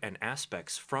 dialogue, and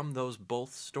aspects from those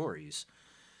both stories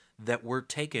that were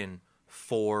taken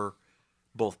for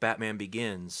both Batman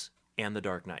Begins and The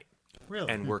Dark Knight. Really?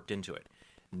 And worked into it.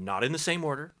 Not in the same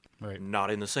order, Right.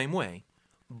 not in the same way,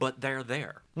 but they're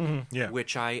there. Yeah.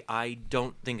 Which I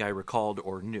don't think I recalled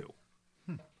or knew.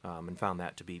 And found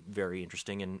that to be very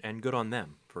interesting and good on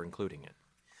them for including it.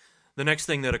 The next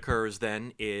thing that occurs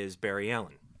then is Barry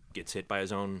Allen gets hit by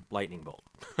his own lightning bolt,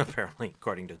 apparently,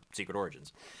 according to Secret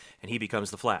Origins, and he becomes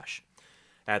the Flash.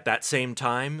 At that same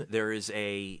time, there is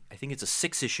I think it's a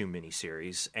 6-issue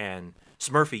miniseries, and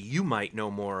Smurfy, you might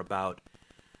know more about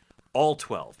all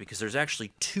 12, because there's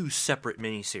actually 2 separate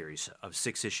miniseries of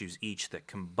 6 issues each that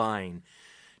combine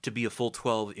to be a full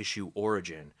 12-issue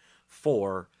origin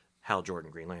for Hal Jordan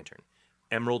Green Lantern.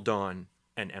 Emerald Dawn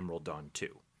and Emerald Dawn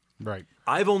 2. Right.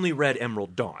 I've only read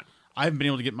Emerald Dawn. I haven't been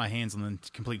able to get my hands on the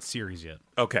complete series yet.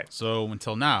 Okay. So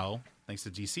until now, thanks to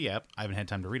DC app, I haven't had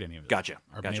time to read any of it. Gotcha.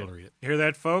 Or been Gotcha. able to read it. Hear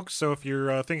that, folks? So if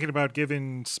you're thinking about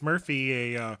giving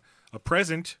Smurfy a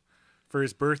present for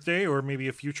his birthday, or maybe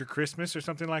a future Christmas or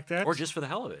something like that, Or just for the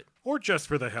hell of it. or just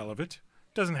for the hell of it,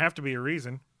 doesn't have to be a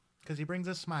reason. Because he brings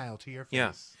a smile to your face.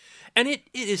 Yeah. And it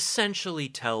essentially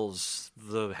tells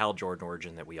the Hal Jordan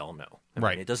origin that we all know. I mean,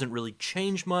 Right. it doesn't really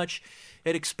change much.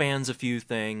 It expands a few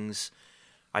things.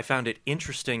 I found it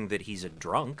interesting that he's a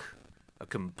drunk, a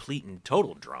complete and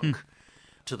total drunk,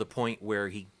 to the point where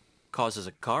he causes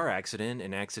a car accident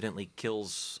and accidentally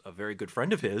kills a very good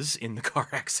friend of his in the car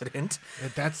accident.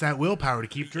 That's that willpower to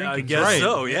keep drinking. I guess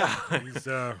so, yeah. He's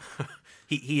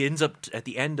He ends up, at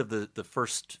the end of the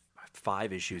first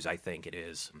 5 issues, I think it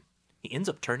is, he ends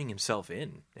up turning himself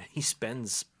in, and he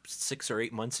spends 6 or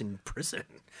 8 months in prison.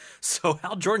 So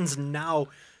Hal Jordan's now,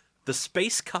 the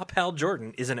space cop Hal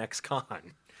Jordan is an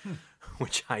ex-con,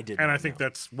 which I didn't and I know. think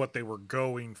that's what they were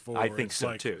going for. I think It's so,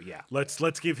 like, too, yeah.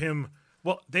 Let's give him.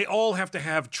 Well, they all have to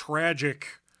have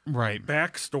tragic Right.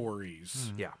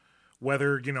 backstories. Yeah.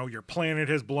 Whether your planet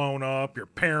has blown up, your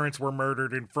parents were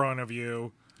murdered in front of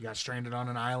you. You got stranded on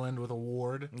an island with a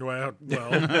ward. Well,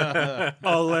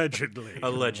 allegedly.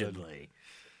 Allegedly.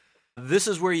 This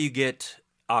is where you get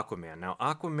Aquaman. Now,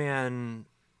 Aquaman,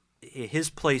 his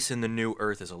place in the New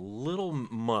Earth is a little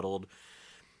muddled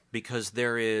because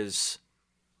there is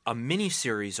a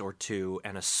miniseries or 2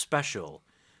 and a special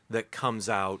that comes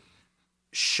out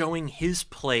showing his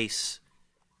place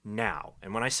now.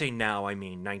 And when I say now, I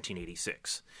mean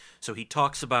 1986. So he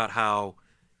talks about how,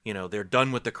 they're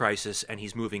done with the crisis and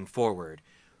he's moving forward.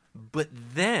 But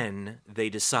then they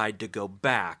decide to go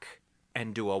back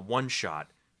and do a one-shot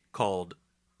called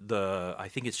I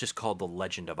think it's just called The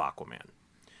Legend of Aquaman.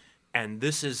 And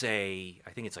this is I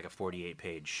think it's like a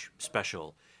 48-page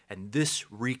special, and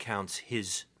this recounts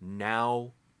his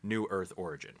now New Earth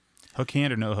origin. Hook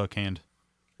hand or no hook hand?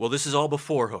 Well, this is all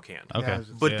before Hook Hand. Okay. Yeah,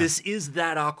 But Yeah. this is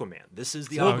that Aquaman. This is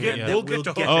the We'll Aquaman get- that we'll we'll get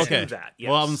get to to, Hook okay. that. Yes.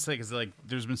 Well, I was going to say, because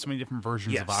there's been so many different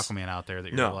versions of Yes. Aquaman out there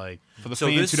that No. you're like, for the So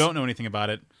fans this- who don't know anything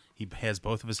about it, he has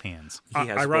both of his hands. He has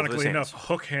both of Ironically his enough, hands.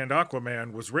 Hook Hand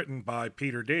Aquaman was written by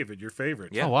Peter David, your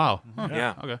favorite. Yeah. Oh, wow. Huh.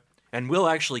 Yeah. Okay. And we'll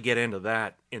actually get into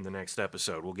that in the next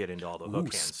episode. We'll get into all the Hook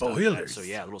Hand stuff. spoilers. So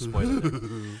yeah, a little spoiler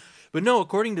there. But no,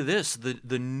 according to this,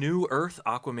 the New Earth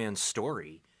Aquaman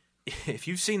story, if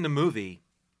you've seen the movie,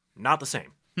 not the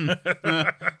same.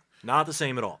 Not the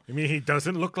same at all. I mean, he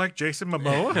doesn't look like Jason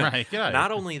Momoa. Right. Yeah.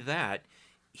 Not only that,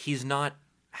 he's not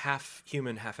half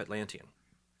human, half Atlantean.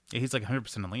 Yeah, he's like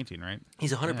 100% Atlantean, right?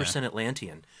 He's 100%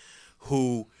 Atlantean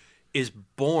who is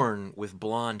born with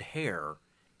blonde hair,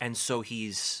 and so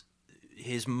his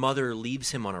mother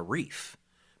leaves him on a reef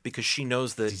because she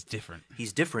knows that He's different.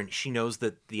 he's different. She knows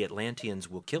that the Atlanteans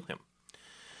will kill him.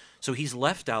 So he's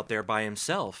left out there by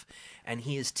himself, and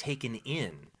he is taken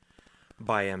in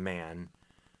by a man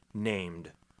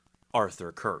named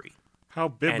Arthur Curry How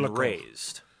biblical. and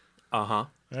raised. Uh-huh.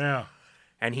 Yeah.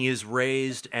 And he is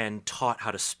raised and taught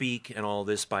how to speak and all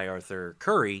this by Arthur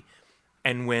Curry.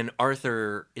 And when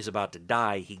Arthur is about to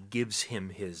die, he gives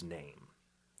him his name.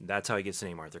 That's how he gets the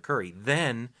name Arthur Curry.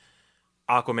 Then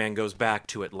Aquaman goes back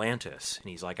to Atlantis,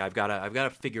 and he's like, I've got to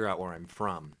figure out where I'm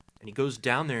from. And he goes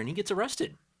down there and he gets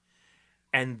arrested.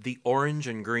 And the orange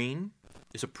and green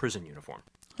is a prison uniform.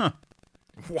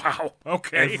 Wow.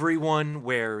 Okay. Everyone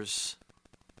wears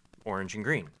orange and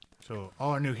green. So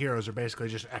all our new heroes are basically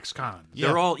just ex-cons. Yeah.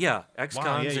 They're all ex-cons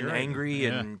Wow, yeah, and you're right. angry,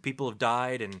 Yeah. and people have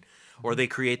died, or they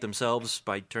create themselves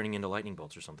by turning into lightning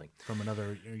bolts or something. From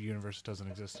another universe that doesn't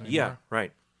exist anymore. Yeah,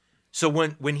 right. So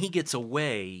when he gets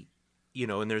away,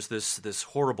 and there's this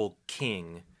horrible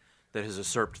king that has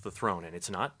usurped the throne, and it's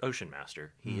not Ocean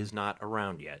Master. He is not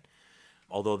around yet,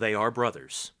 although they are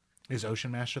brothers. Is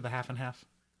Ocean Master the half and half?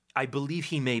 I believe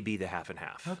he may be the half and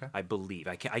half. Okay. I believe.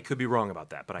 I could be wrong about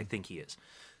that, but I think he is.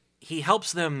 He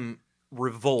helps them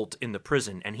revolt in the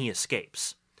prison, and he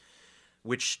escapes,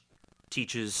 which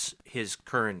teaches his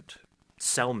current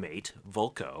cellmate,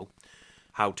 Vulko,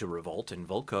 how to revolt, and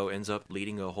Vulko ends up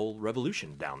leading a whole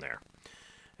revolution down there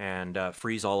and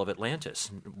frees all of Atlantis,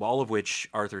 all of which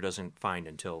Arthur doesn't find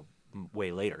until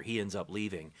way later. He ends up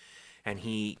leaving, and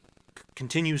he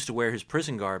continues to wear his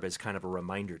prison garb as kind of a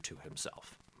reminder to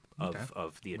himself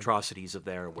of the atrocities of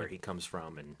there, where he comes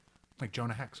from, and Like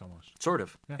Jonah Hex, almost. sort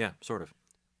of. Yeah, sort of.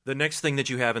 The next thing that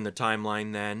you have in the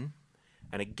timeline then,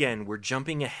 and again, we're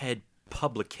jumping ahead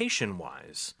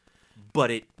publication-wise, but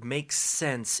it makes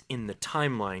sense in the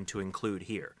timeline to include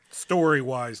here.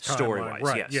 Story-wise, timeline. Story-wise,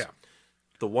 right, yes. yeah.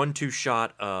 The 1-2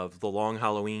 shot of The Long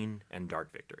Halloween and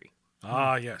Dark Victory.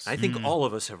 Ah, yes. I think all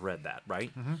of us have read that,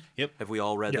 right? Yep. Have we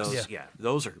all read Yes. those? Yeah.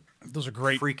 Those are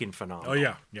great. freaking phenomenal. Oh,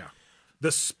 yeah, yeah.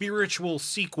 The spiritual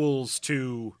sequels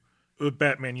to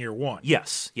Batman Year One.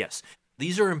 Yes, yes.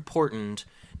 These are important,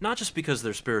 not just because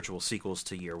they're spiritual sequels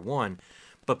to Year One,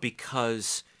 but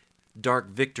because Dark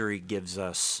Victory gives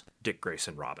us Dick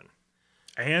Grayson Robin.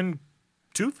 And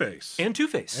Two-Face. And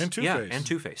Two-Face. And Two-Face. Yeah, and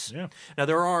Two-Face. Yeah. Now,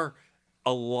 there are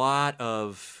a lot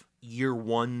of Year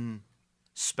One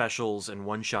specials and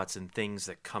one-shots and things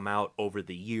that come out over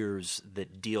the years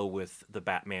that deal with the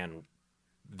Batman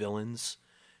villains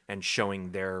and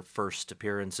showing their first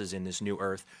appearances in this new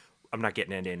Earth. I'm not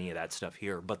getting into any of that stuff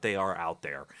here, but they are out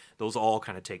there. Those all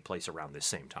kind of take place around this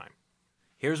same time.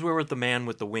 Here's where the man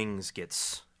with the wings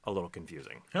gets a little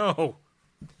confusing. Oh,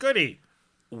 goody.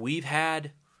 We've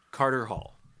had Carter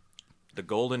Hall, the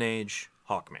Golden Age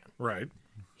Hawkman. Right.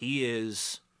 He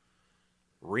is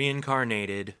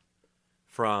reincarnated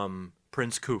from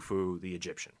Prince Khufu, the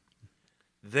Egyptian.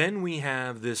 Then we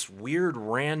have this weird,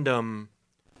 random,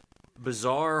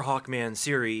 bizarre Hawkman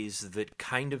series that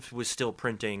kind of was still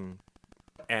printing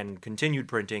and continued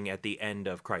printing at the end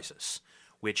of Crisis,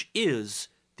 which is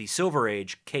the Silver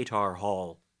Age Qatar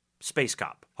Hall Space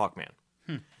Cop Hawkman.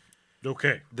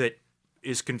 Okay. That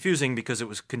is confusing because it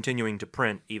was continuing to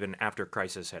print even after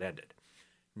Crisis had ended.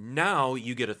 Now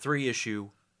you get a 3-issue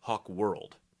Hawk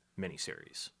World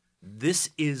miniseries. This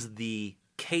is the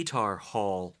Qatar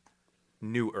Hall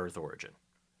New Earth origin.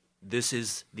 This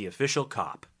is the official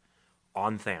cop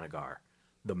on Thanagar,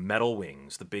 the metal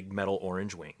wings, the big metal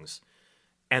orange wings.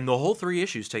 And the whole 3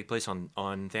 issues take place on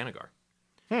Thanagar.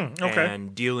 Okay.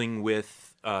 And dealing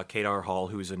with Qatar Hall,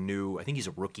 who's I think he's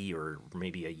a rookie or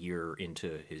maybe a year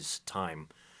into his time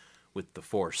with the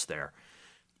Force there.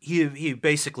 He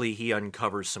basically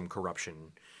uncovers some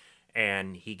corruption,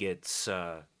 and he gets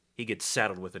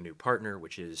saddled with a new partner,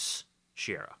 which is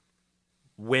Shiera.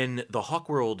 When the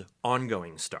Hawkworld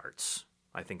ongoing starts,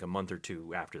 I think a month or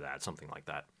 2 after that, something like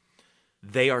that,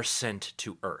 they are sent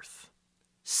to Earth.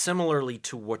 Similarly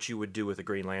to what you would do with a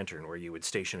Green Lantern, where you would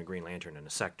station a Green Lantern in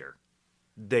a sector.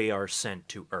 They are sent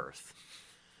to Earth.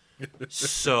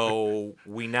 So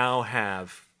we now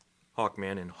have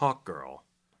Hawkman and Hawkgirl.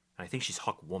 I think she's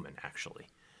Hawkwoman, actually,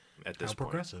 at this How point.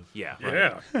 progressive. Yeah.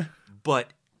 Right. Yeah.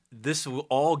 But this will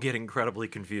all get incredibly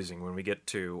confusing when we get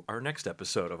to our next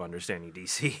episode of Understanding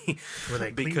DC. Where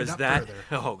they clean because it up that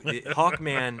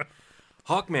further.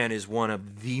 Hawkman is one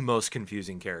of the most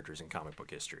confusing characters in comic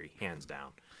book history, hands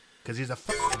down. Because he's a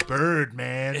bird,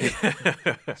 man. He's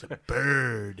a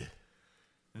bird.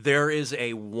 There is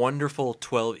a wonderful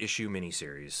 12-issue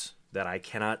miniseries that I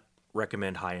cannot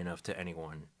recommend high enough to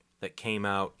anyone that came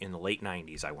out in the late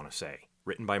 90s, I want to say,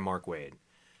 written by Mark Waid,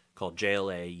 called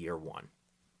JLA Year One.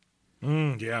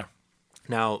 Yeah.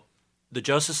 Now, the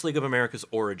Justice League of America's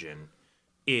origin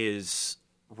is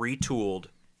retooled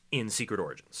in Secret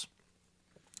Origins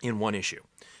in 1 issue.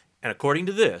 And according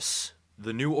to this,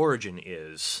 the new origin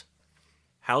is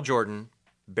Hal Jordan,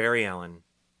 Barry Allen,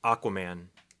 Aquaman,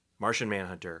 Martian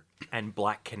Manhunter, and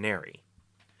Black Canary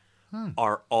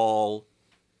are all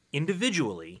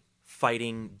individually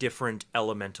fighting different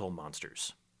elemental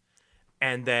monsters.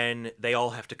 And then they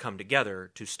all have to come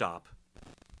together to stop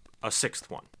a 6th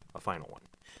one, a final one.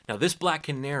 Now, this Black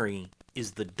Canary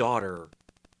is the daughter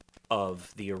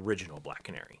of the original Black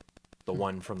Canary, the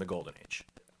one from the Golden Age,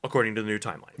 according to the new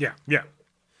timeline. Yeah. Yeah.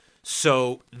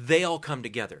 So they all come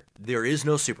together. There is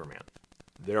no Superman.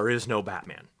 There is no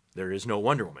Batman. There is no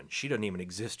Wonder Woman. She doesn't even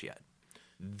exist yet.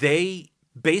 They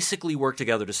basically work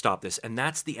together to stop this, and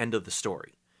that's the end of the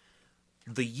story.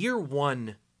 The Year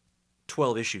One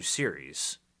 12-issue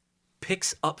series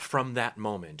picks up from that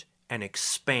moment and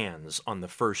expands on the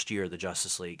first year of the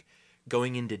Justice League,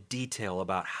 going into detail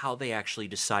about how they actually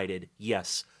decided,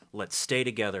 yes, let's stay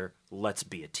together, let's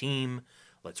be a team,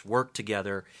 let's work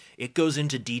together. It goes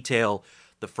into detail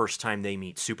the first time they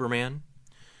meet Superman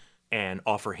and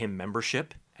offer him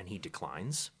membership, and he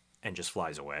declines. and just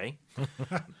flies away.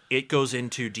 It goes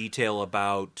into detail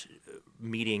about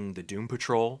meeting the Doom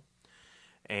Patrol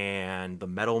and the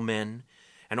Metal Men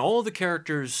and all the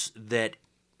characters that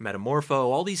Metamorpho,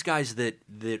 all these guys that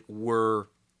were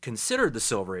considered the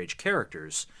Silver Age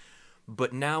characters,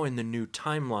 but now in the new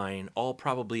timeline all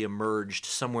probably emerged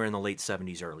somewhere in the late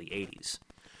 70s, early 80s.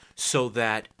 So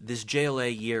that this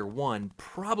JLA Year 1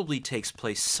 probably takes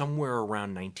place somewhere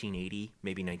around 1980,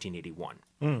 maybe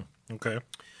 1981. Okay.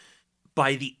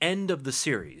 By the end of the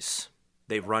series,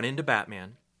 they've run into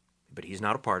Batman, but he's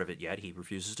not a part of it yet. He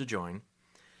refuses to join.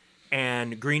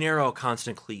 And Green Arrow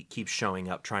constantly keeps showing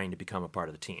up trying to become a part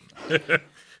of the team.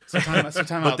 So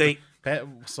time out. they-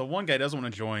 So one guy doesn't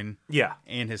want to join, Yeah.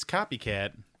 and his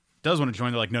copycat does want to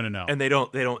join. They're like, no. And they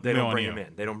don't want bring you. him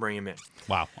in. They don't bring him in.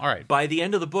 Wow. All right. By the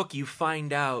end of the book, you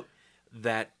find out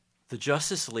that the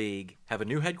Justice League have a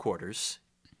new headquarters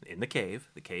in the cave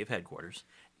headquarters,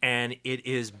 and it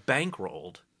is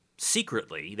bankrolled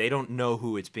secretly. They don't know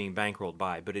who it's being bankrolled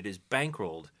by, but it is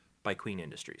bankrolled by Queen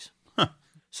Industries.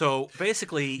 So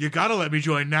basically, You gotta let me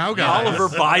join now, guys. Oliver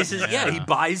buys he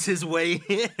buys his way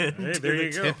in. Hey, there you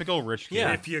go. Typical rich kid.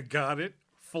 Yeah. If you got it,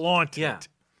 flaunt Yeah. it.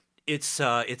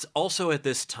 It's also at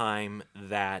this time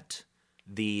that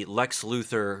the Lex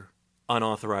Luthor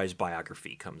unauthorized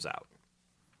biography comes out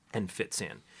and fits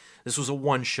in. This was a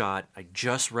one-shot. I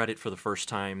just read it for the first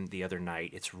time the other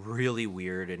night. It's really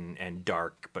weird and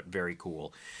dark, but very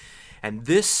cool. And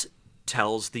this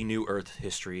tells the New Earth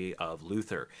history of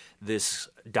Luthor. This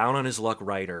down-on-his-luck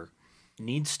writer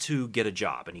needs to get a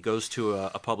job, and he goes to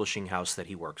a publishing house that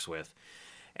he works with.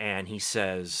 And he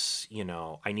says,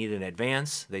 I need an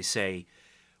advance. They say,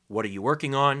 what are you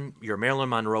working on? Your Marilyn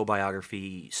Monroe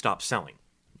biography stopped selling.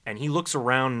 And he looks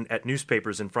around at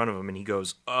newspapers in front of him and he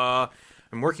goes,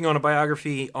 I'm working on a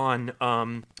biography on,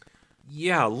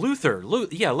 Luthor.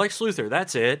 Lex Luthor.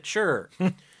 That's it. Sure.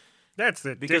 That's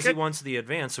the Because he ticket. wants the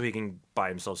advance so he can buy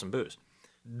himself some booze.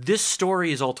 This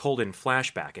story is all told in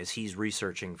flashback as he's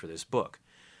researching for this book.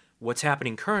 What's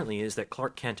happening currently is that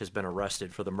Clark Kent has been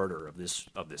arrested for the murder of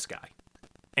this guy.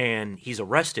 And he's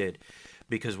arrested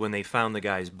because when they found the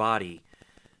guy's body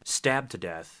stabbed to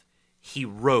death, he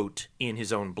wrote in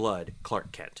his own blood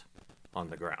Clark Kent on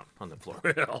the ground, on the floor.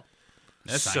 Well,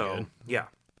 That's not good. Yeah.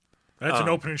 that's an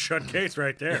open and shut case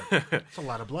right there. It's a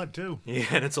lot of blood, too. Yeah,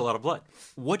 and it's a lot of blood.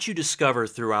 What you discover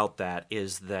throughout that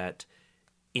is that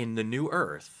in the New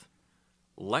Earth,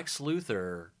 Lex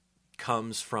Luthor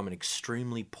comes from an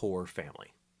extremely poor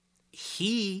family.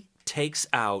 He takes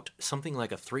out something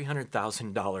like a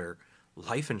 $300,000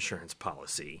 life insurance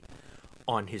policy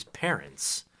on his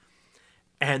parents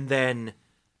and then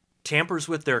tampers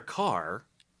with their car.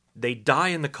 They die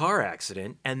in the car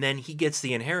accident, and then he gets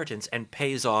the inheritance and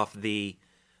pays off the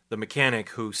mechanic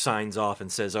who signs off and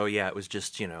says, oh, yeah, it was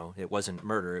just, it wasn't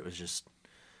murder. It was just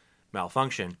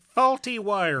malfunction. Faulty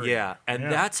wiring. Yeah, and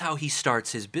that's how he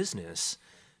starts his business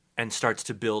and starts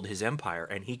to build his empire,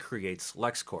 and he creates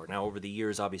LexCorp. Now, over the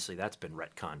years, obviously, that's been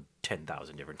retconned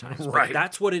 10,000 different times. Right. But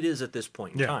that's what it is at this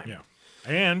point in Yeah, time. yeah.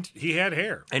 And he had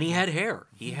hair. And he had hair.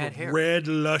 He had hair. Red,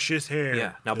 luscious hair.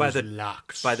 Yeah. Now, by Those the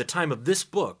locks. time of this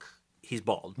book, he's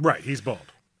bald. Right, he's bald.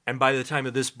 And by the time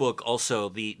of this book, also,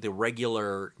 the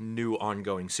regular new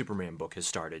ongoing Superman book has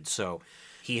started. So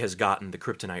he has gotten the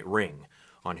kryptonite ring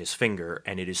on his finger,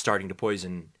 and it is starting to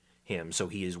poison him. So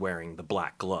he is wearing the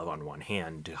black glove on one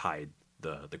hand to hide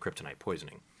the kryptonite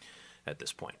poisoning at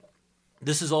this point.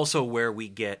 This is also where we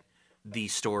get the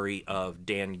story of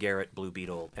Dan Garrett, Blue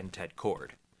Beetle, and Ted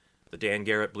Kord. The Dan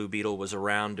Garrett Blue Beetle was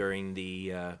around during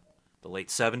the late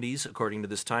 70s, according to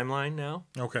this timeline now.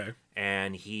 Okay.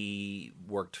 And he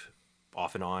worked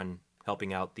off and on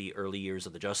helping out the early years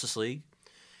of the Justice League.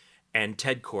 And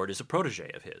Ted Kord is a protege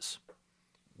of his.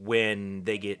 When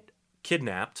they get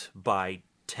kidnapped by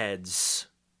Ted's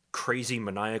crazy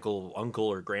maniacal uncle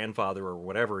or grandfather or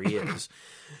whatever he is,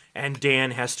 and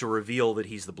Dan has to reveal that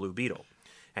he's the Blue Beetle,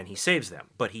 and he saves them,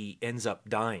 but he ends up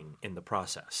dying in the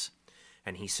process.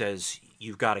 And he says,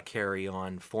 you've got to carry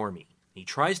on for me. He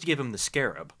tries to give him the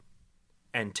scarab,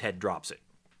 and Ted drops it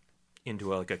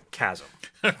into a chasm.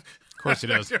 Of course he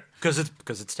does.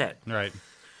 Because it's Ted. Right.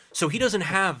 So he doesn't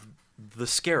have the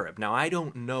scarab. Now, I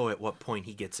don't know at what point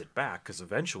he gets it back, because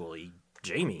eventually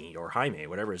Jamie or Jaime,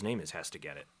 whatever his name is, has to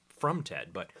get it from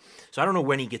Ted. So I don't know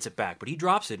when he gets it back, but he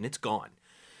drops it and it's gone.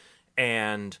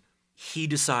 And he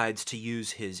decides to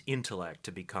use his intellect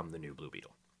to become the new Blue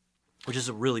Beetle, which is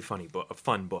a really fun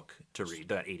book to read,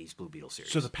 that 80s Blue Beetle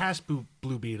series. So the past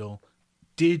Blue Beetle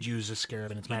did use a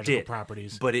scarab and its magical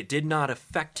properties. But it did not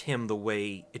affect him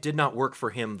it did not work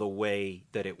for him the way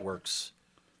that it works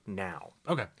now.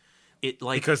 Okay. It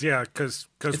like because It's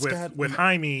with got- with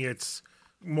Jaime, it's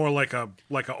more like a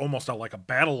almost like a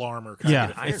battle armor kind Yeah,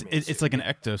 of. Iron it's, Man it's suit. like an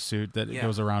ectosuit that Yeah.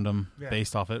 goes around him Yeah.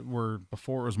 based off it. Where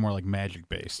before it was more like magic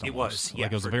based. It almost. was, yeah,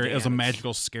 like it was for it was a Dan,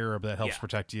 magical scarab that helps Yeah.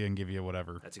 protect you and give you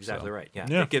whatever. That's exactly So, right. Yeah.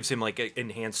 Yeah. It gives him like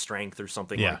enhanced strength or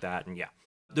something Yeah. like that. And yeah.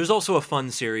 There's also a fun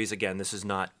series. Again, this is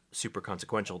not super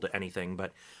consequential to anything,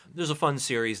 but there's a fun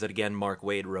series that, again, Mark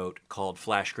Waid wrote called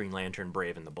Flash Green Lantern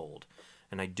Brave and the Bold.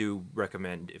 And I do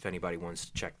recommend if anybody wants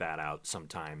to check that out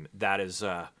sometime. That is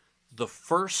the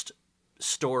first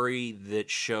story that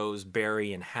shows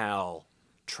Barry and Hal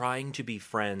trying to be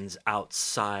friends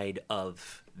outside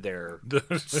of their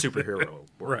superhero world.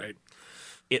 Right.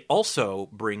 It also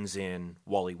brings in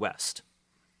Wally West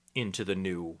into the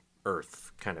new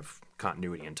Earth kind of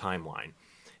continuity and timeline.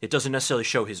 It doesn't necessarily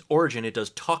show his origin, it does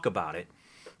talk about it.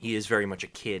 He is very much a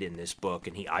kid in this book,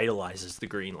 and he idolizes the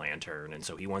Green Lantern, and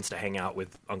so he wants to hang out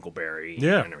with Uncle Barry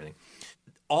Yeah. and everything.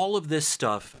 All of this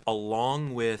stuff,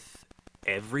 along with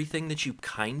everything that you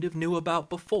kind of knew about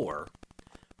before,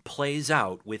 plays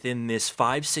out within this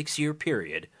 5-6 year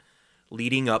period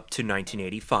leading up to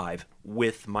 1985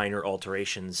 with minor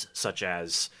alterations such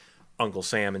as Uncle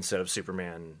Sam instead of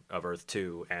Superman of Earth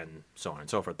 2 and so on and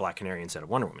so forth, Black Canary instead of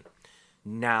Wonder Woman.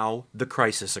 Now the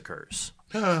crisis occurs.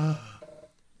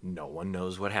 No one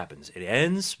knows what happens. It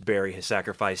ends. Barry has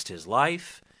sacrificed his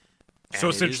life. So and it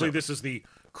is essentially, over. this is the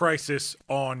crisis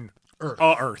on Earth.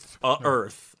 Earth.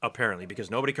 Earth, apparently,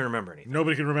 because nobody can remember anything.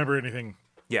 Nobody can remember anything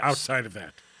Yes. outside of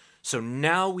that. So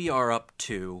now we are up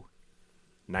to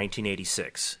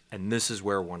 1986, and this is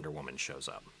where Wonder Woman shows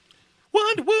up.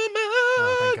 Wonder Woman.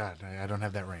 Oh, thank God. I don't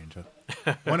have that range.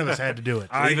 One of us had to do it.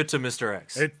 Leave it to Mr.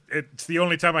 X. It's the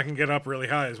only time I can get up really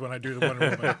high is when I do the Wonder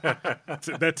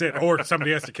Woman. That's it. Or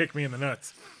somebody has to kick me in the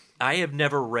nuts. I have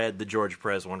never read the George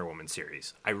Perez Wonder Woman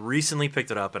series. I recently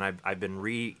picked it up, and I've been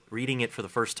reading it for the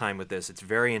first time with this. It's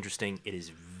very interesting. It is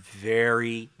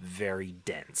very, very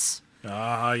dense.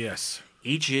 Ah, yes.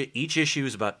 Each issue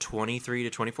is about 23 to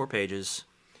 24 pages,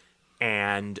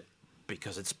 and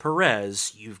because it's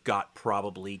Perez, you've got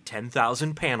probably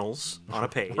 10,000 panels on a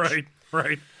page.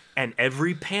 Right. And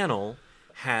every panel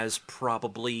has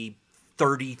probably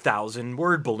 30,000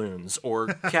 word balloons or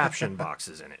caption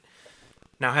boxes in it.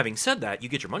 Now, having said that, you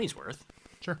get your money's worth,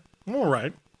 Sure. All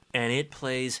right. and it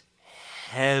plays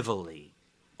heavily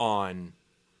on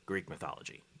Greek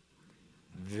mythology.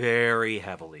 Very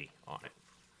heavily on it.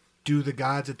 Do the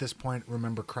gods at this point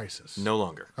remember Crisis? No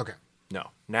longer. Okay.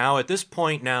 No. Now, at this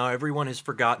point, everyone has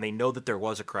forgotten. They know that there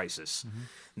was a crisis. Mm-hmm.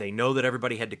 They know that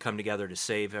everybody had to come together to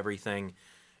save everything,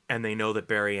 and they know that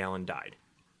Barry Allen died.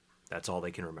 That's all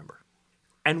they can remember.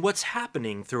 And what's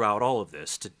happening throughout all of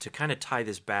this, to kind of tie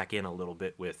this back in a little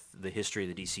bit with the history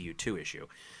of the DCU 2 issue,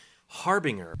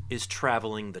 Harbinger is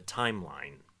traveling the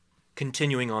timeline,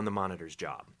 continuing on the Monitor's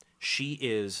job. She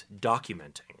is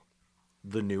documenting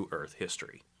the New Earth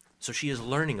history. So she is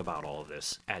learning about all of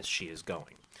this as she is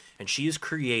going. And she is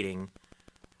creating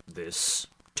this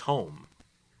tome,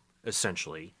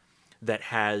 essentially, that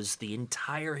has the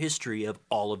entire history of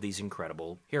all of these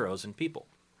incredible heroes and people.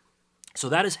 So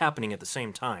that is happening at the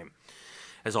same time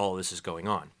as all of this is going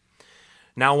on.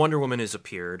 Now Wonder Woman has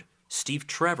appeared. Steve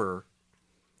Trevor,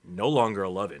 no longer a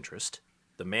love interest.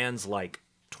 The man's like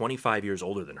 25 years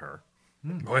older than her.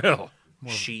 Well,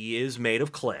 She is made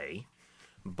of clay,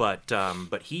 but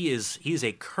he is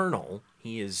a colonel.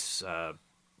 He is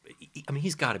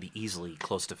he's got to be easily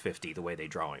close to 50 the way they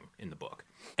draw him in the book.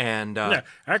 And yeah,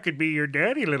 I could be your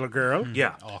daddy, little girl.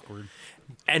 yeah. Awkward.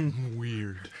 And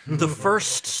Weird. the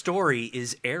first story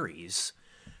is Ares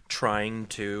trying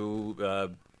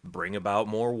to bring about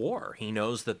more war. He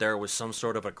knows that there was some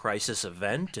sort of a crisis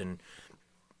event, and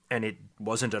it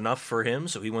wasn't enough for him,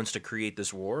 so he wants to create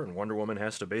this war, and Wonder Woman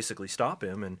has to basically stop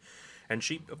him, and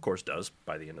she, of course, does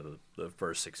by the end of the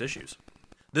first 6 issues.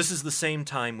 This is the same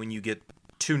time when you get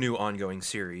 2 new ongoing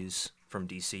series from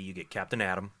DC. You get Captain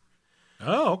Atom,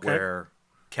 Oh, okay. where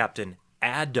Captain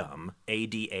Adam,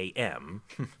 A-D-A-M,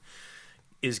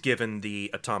 is given the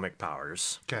atomic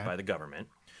powers Okay. by the government.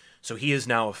 So he is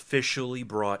now officially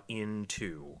brought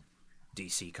into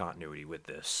DC continuity with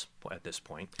this at this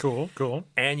point. Cool.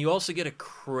 And you also get a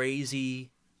crazy,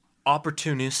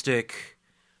 opportunistic,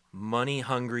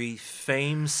 money-hungry,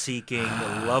 fame-seeking,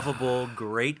 lovable,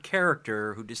 great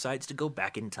character who decides to go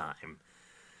back in time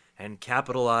and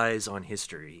capitalize on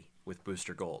history with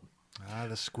Booster Gold. Ah,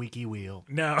 the squeaky wheel.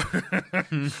 Now,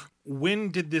 when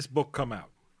did this book come out?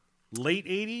 Late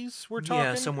 80s, we're talking?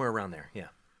 Yeah, somewhere around there, yeah.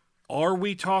 Are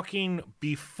we talking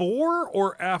before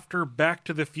or after Back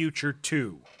to the Future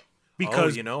 2?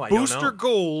 Because I don't Booster know.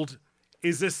 Gold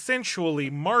is essentially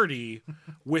Marty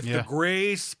with the Yeah.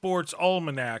 gray sports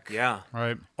almanac, Yeah.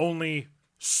 Right. only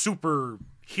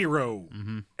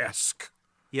superhero-esque.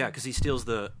 Yeah, because he steals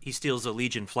the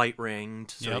Legion flight ring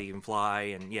so Yep. he can fly,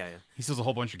 and He steals a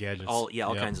whole bunch of gadgets. all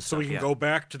kinds of So stuff. we can yeah. go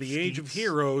back to the age of Skeets.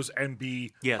 heroes and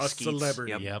be Yeah, a Skeets,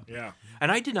 celebrity. yep. Yeah.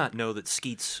 And I did not know that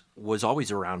Skeets was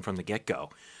always around from the get-go,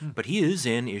 but he is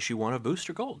in issue 1 of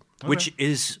Booster Gold, which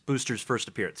is Booster's first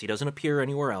appearance. He doesn't appear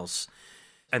anywhere else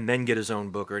and then get his own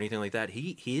book or anything like that.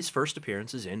 His first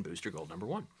appearance is in Booster Gold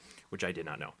 #1, which I did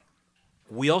not know.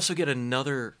 We also get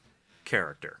another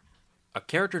character, a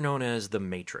character known as the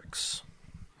Matrix.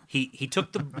 He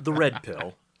took the red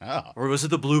pill. Oh. Or was it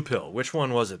the blue pill? Which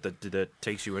one was it that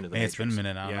takes you into the Man, Matrix? it's been a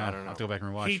minute now. Yeah, I don't know. I'll have to go back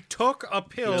and rewatch. He took a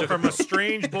pill from a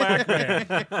strange black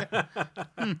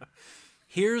man.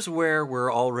 Here's where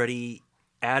we're already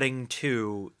adding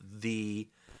to the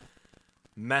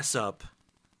mess up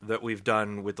that we've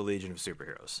done with the Legion of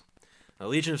Superheroes. The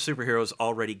Legion of Superheroes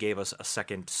already gave us a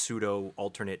second pseudo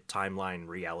alternate timeline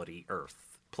reality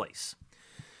Earth place.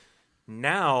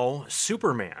 Now,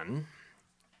 Superman,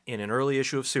 in an early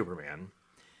issue of Superman,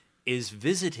 is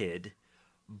visited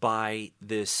by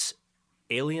this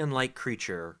alien-like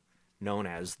creature known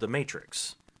as the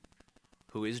Matrix,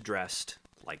 who is dressed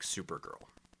like Supergirl,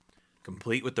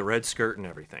 complete with the red skirt and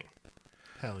everything.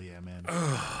 Hell yeah, man.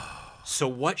 So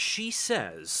what she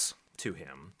says to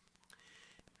him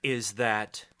is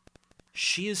that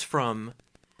she is from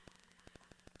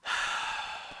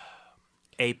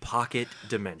a pocket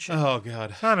dimension. Oh,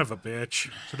 God. Son of a bitch.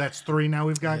 So that's 3 now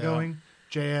we've got going.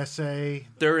 JSA.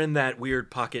 They're in that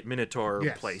weird pocket Minotaur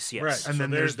Yes. place, yes. Right. And So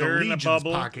then they're- there's the they're in a Legion's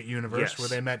bubble. Pocket Universe Yes. where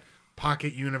they met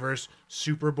Pocket Universe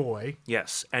Superboy.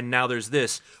 Yes, and now there's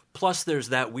this. Plus there's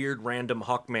that weird random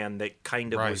Hawkman that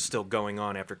kind of Right. was still going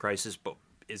on after Crisis, but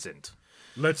isn't.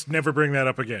 Let's never bring that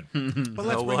up again. But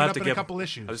let's No, bring it up in a couple I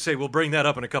issues. would say we'll bring that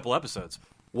up in a couple episodes.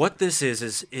 What this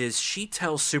is she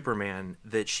tells Superman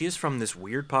that she is from this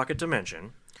weird pocket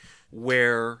dimension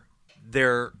where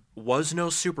there was no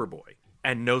Superboy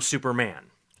and no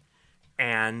Superman.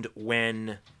 And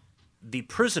when the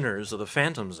prisoners of the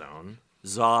Phantom Zone,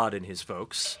 Zod and his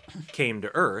folks, came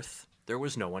to Earth, there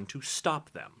was no one to stop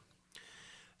them.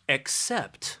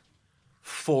 Except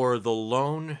for the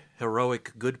lone,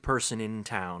 heroic, good person in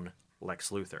town, Lex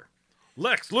Luthor.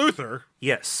 Lex Luthor?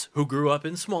 Yes, who grew up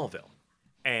in Smallville.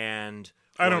 And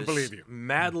I don't was believe you.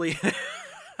 Madly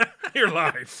You're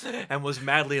lying. and was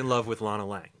madly in love with Lana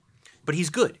Lang. But he's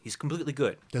good. He's completely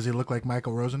good. Does he look like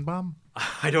Michael Rosenbaum?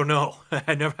 I don't know.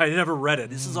 I never read it.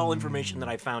 This is all information that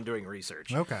I found doing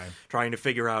research. Okay. Trying to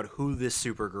figure out who this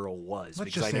Supergirl was.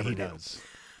 Let's because just I say never he knew. does.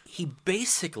 He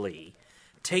basically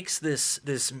takes this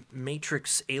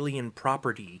Matrix alien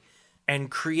property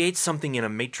and creates something in a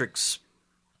Matrix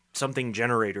something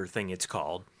generator thing it's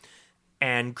called,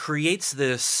 and creates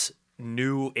this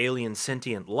new alien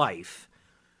sentient life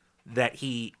that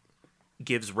he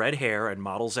gives red hair and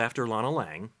models after Lana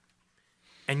Lang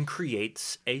and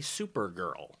creates a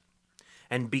Supergirl.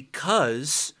 And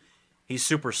because he's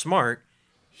super smart,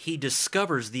 he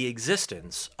discovers the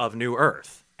existence of New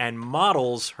Earth and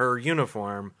models her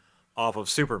uniform off of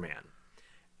Superman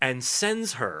and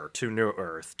sends her to New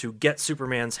Earth to get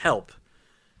Superman's help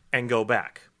and go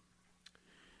back.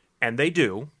 And they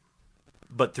do,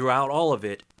 but throughout all of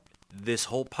it, this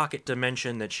whole pocket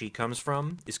dimension that she comes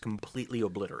from is completely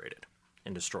obliterated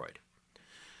and destroyed.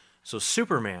 So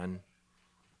Superman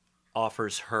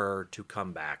offers her to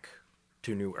come back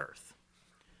to New Earth.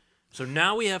 So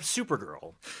now we have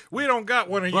Supergirl. We don't got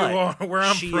one of you But on where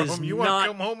I'm she is from. You want not- to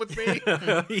come home with me?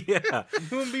 Yeah.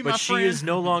 You want to be my But she friend? is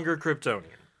no longer Kryptonian.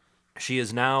 She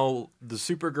is now the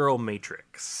Supergirl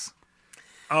Matrix.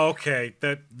 Okay,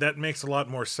 that makes a lot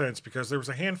more sense because there was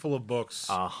a handful of books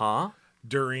Uh-huh.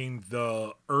 during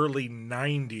the early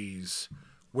 90s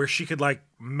where she could like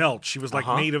melt. She was like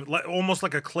made of almost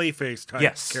like a Clayface type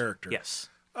Yes. character. Yes.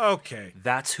 Okay.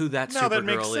 That's who that Now that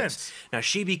makes Supergirl sense. is. Now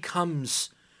she becomes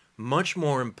much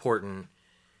more important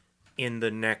in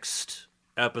the next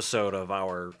episode of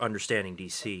our Understanding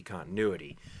DC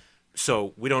continuity.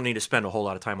 So we don't need to spend a whole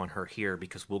lot of time on her here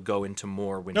because we'll go into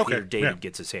more when Okay, Peter David yeah.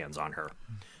 gets his hands on her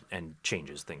and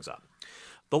changes things up.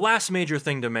 The last major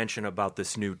thing to mention about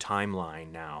this new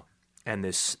timeline now and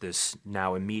this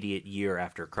now immediate year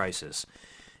after Crisis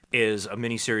is a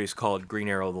miniseries called Green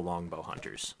Arrow: The Longbow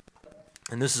Hunters.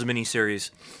 And this is a miniseries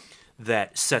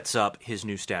that sets up his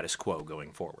new status quo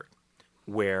going forward,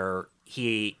 where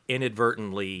he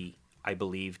inadvertently, I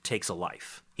believe, takes a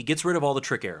life. He gets rid of all the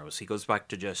trick arrows. He goes back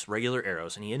to just regular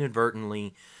arrows, and he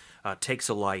inadvertently takes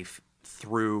a life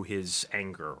through his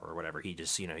anger or whatever. He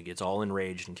just, he gets all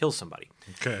enraged and kills somebody.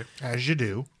 Okay. As you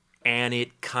do. And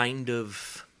it kind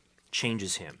of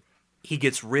changes him. He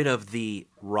gets rid of the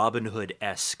Robin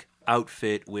Hood-esque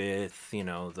outfit with,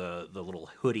 the little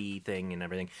hoodie thing and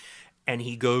everything. And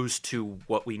he goes to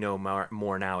what we know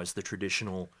more now as the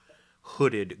traditional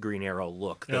hooded Green Arrow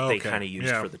look that they kind of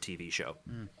used for the TV show.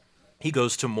 He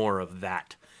goes to more of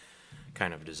that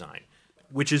kind of design,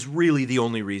 which is really the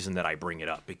only reason that I bring it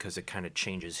up, because it kind of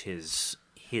changes his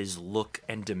look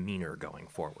and demeanor going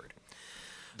forward.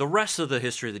 The rest of the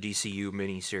history of the DCU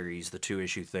miniseries, the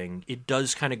 2-issue thing, it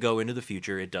does kind of go into the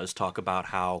future. It does talk about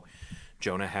how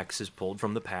Jonah Hex is pulled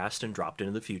from the past and dropped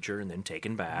into the future and then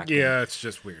taken back. Yeah, it's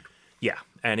just weird. Yeah,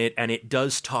 and it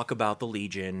does talk about the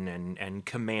Legion and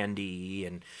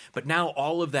Commandy, but now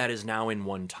all of that is now in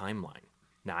one timeline.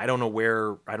 Now I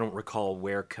don't recall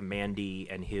where Commandy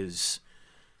and his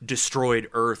destroyed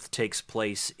Earth takes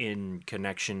place in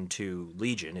connection to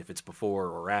Legion, if it's before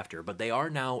or after, but they are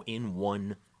now in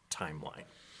one timeline.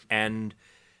 And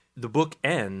the book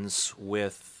ends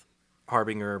with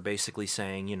Harbinger basically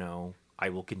saying, I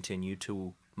will continue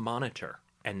to monitor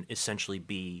and essentially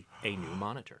be a new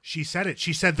Monitor. She said it.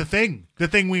 She said the thing. The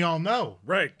thing we all know.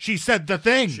 Right. She said the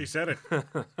thing. She said it.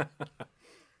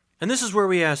 And this is where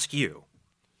we ask you,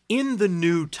 in the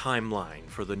new timeline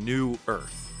for the new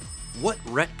Earth, what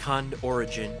retconned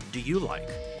origin do you like?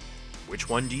 Which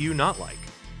one do you not like?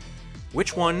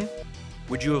 Which one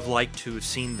would you have liked to have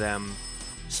seen them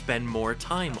spend more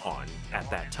time on at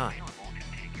that time?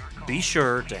 Be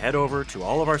sure to head over to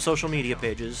all of our social media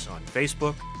pages on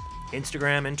Facebook,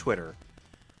 Instagram, and Twitter,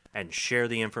 and share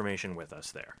the information with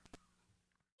us there.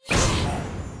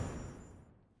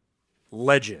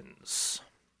 Legends.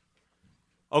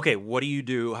 Okay, what do you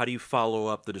do? How do you follow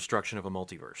up the destruction of a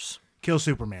multiverse? Kill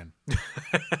Superman.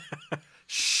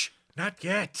 Shh, not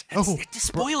yet. It's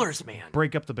spoilers, man.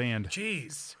 Break up the band.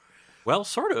 Jeez. Well,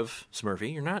 sort of,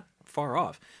 Smurfy. You're not far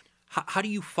off. How do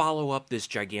you follow up this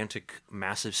gigantic,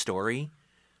 massive story?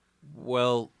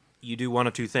 Well, you do one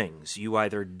of two things. You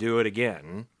either do it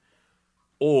again,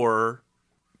 or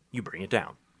you bring it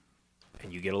down,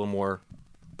 and you get a little more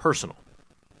personal.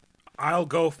 I'll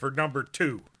go for number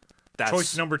 2.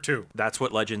 Choice number 2. That's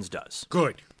what Legends does.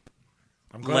 Good.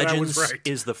 I'm glad Legends I was right.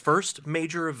 is the first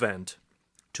major event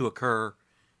to occur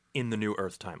in the New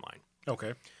Earth timeline.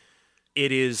 Okay.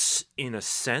 It is, in a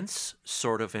sense,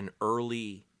 sort of an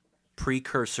early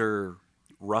precursor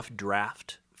rough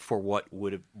draft for what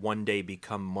would have one day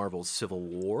become Marvel's Civil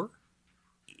War,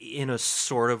 in a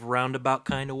sort of roundabout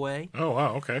kind of way. Oh,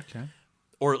 wow, okay.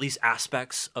 Or at least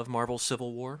aspects of Marvel's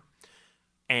Civil War.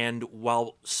 And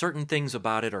while certain things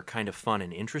about it are kind of fun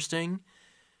and interesting,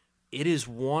 it is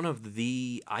one of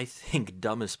the, I think,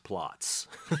 dumbest plots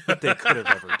that they could have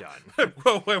ever done.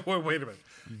 Whoa, wait a minute.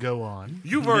 Go on.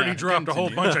 You've already dropped a whole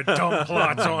bunch of dumb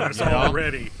plots on us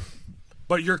already.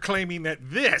 But you're claiming that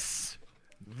this.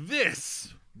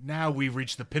 Now we've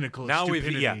reached the pinnacle of Now we've-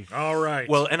 stupidity. yeah. All right.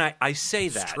 Well, and I say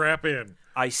that. Strap in.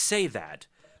 I say that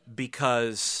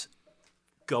because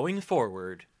going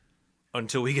forward,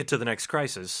 until we get to the next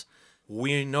crisis,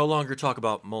 we no longer talk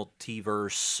about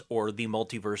multiverse or the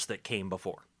multiverse that came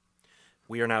before.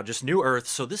 We are now just New Earth,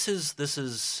 so this is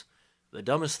the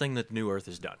dumbest thing that New Earth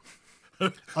has done.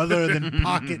 Other than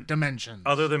pocket dimensions.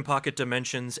 Other than pocket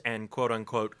dimensions and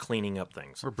quote-unquote cleaning up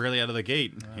things. We're barely out of the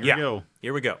gate. Here Yeah, we go.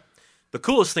 here we go. The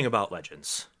coolest thing about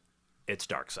Legends, it's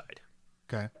Darkseid.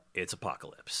 Okay. It's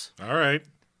Apocalypse. All right.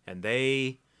 And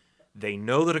they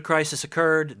know that a crisis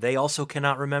occurred. They also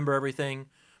cannot remember everything,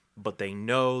 but they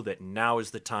know that now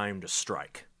is the time to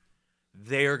strike.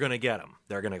 They are going to get them.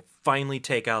 They're going to finally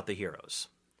take out the heroes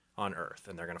on Earth,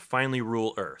 and they're going to finally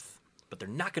rule Earth. But they're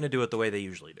not going to do it the way they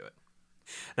usually do it.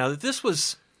 Now, that this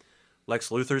was Lex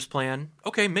Luthor's plan,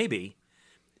 okay, maybe.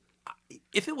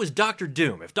 If it was Doctor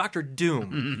Doom, if Doctor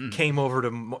Doom came over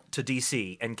to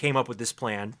DC and came up with this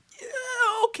plan,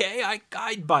 yeah, okay,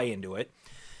 I'd buy into it.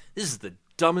 This is the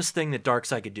dumbest thing that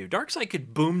Darkseid could do. Darkseid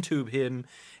could boom tube him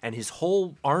and his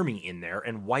whole army in there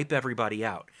and wipe everybody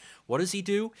out. What does he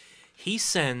do? He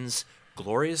sends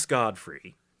Glorious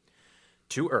Godfrey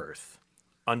to Earth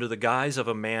under the guise of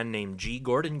a man named G.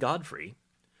 Gordon Godfrey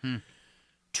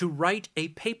to write a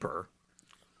paper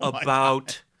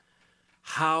about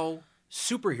how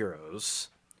superheroes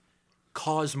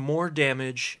cause more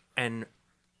damage and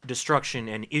destruction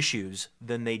and issues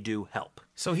than they do help.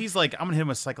 So he's like, I'm going to hit him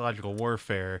with psychological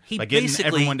warfare He by getting basically-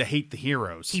 everyone to hate the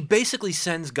heroes. He basically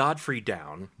sends Godfrey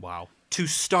down Wow. to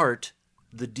start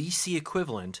the DC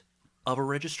equivalent of a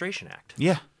registration act,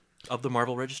 Yeah. of the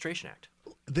Marvel Registration Act.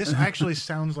 This actually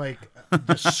sounds like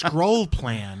the scroll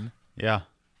plan Yeah.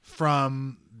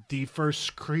 from the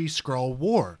first Kree-Skrull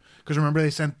War. Because remember, they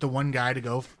sent the one guy to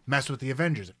go mess with the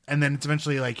Avengers. And then it's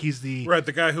eventually like he's the... Right,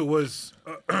 the guy who was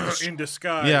in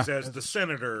disguise Yeah. as the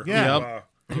senator. Yeah.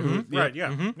 Right,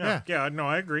 yeah. Yeah, no,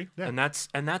 I agree. Yeah. And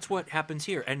that's what happens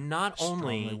here. And not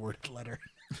Strongly only worded letter.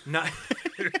 not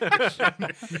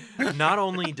not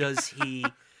only does he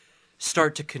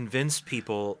start to convince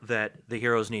people that the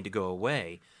heroes need to go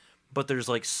away, but there's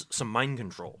like some mind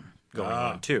control going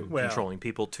on too, well. controlling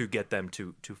people to get them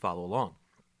to follow along.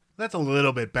 That's a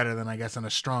little bit better than, I guess, in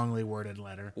a strongly worded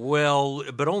letter. Well,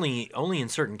 but only in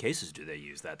certain cases do they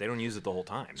use that. They don't use it the whole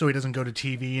time. So he doesn't go to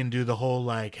TV and do the whole,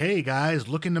 like, hey, guys,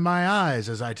 look into my eyes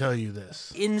as I tell you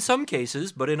this. In some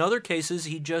cases, but in other cases,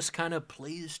 he just kind of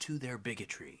plays to their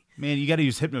bigotry. Man, you got to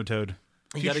use Hypnotoad.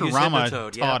 You gotta use Futurama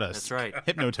Hypnotoad. taught Yeah, us. that's right.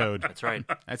 Hypnotoad. That's right.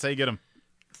 That's how you get him.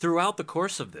 Throughout the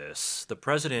course of this, the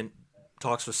president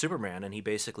talks with Superman, and he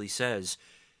basically says,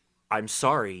 I'm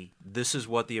sorry, this is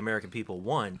what the American people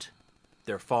want.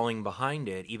 They're falling behind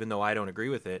it, even though I don't agree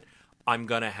with it. I'm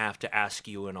going to have to ask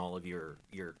you and all of your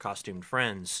costumed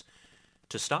friends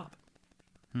to stop,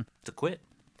 to quit.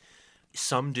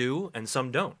 Some do, and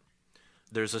some don't.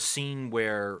 There's a scene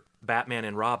where Batman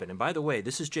and Robin, and by the way,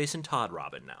 this is Jason Todd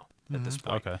Robin now at this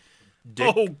point. Okay.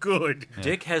 Dick, Oh, good.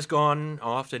 Dick has gone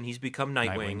off, and he's become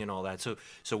Nightwing, Nightwing. and all that.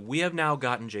 So we have now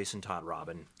gotten Jason Todd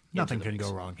Robin. Nothing into the can mix.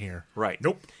 go wrong here. Right.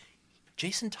 Nope.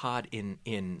 Jason Todd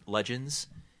in Legends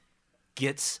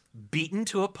gets beaten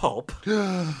to a pulp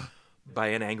by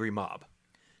an angry mob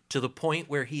to the point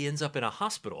where he ends up in a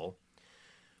hospital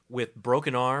with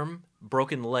broken arm,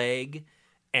 broken leg,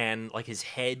 and like his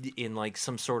head in like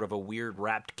some sort of a weird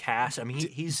wrapped cast. I mean,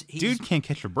 he's Dude can't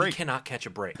catch a he break. cannot catch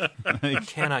a break. He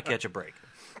cannot catch a break.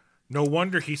 No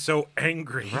wonder he's so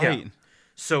angry. Right.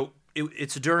 So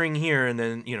it's during here, and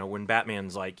then when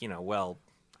Batman's like, well,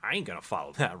 I ain't gonna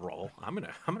follow that role. I'm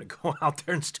gonna go out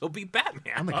there and still be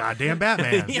Batman. I'm the goddamn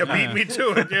Batman. You beat me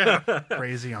to it, yeah.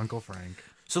 Crazy Uncle Frank.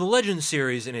 So the Legends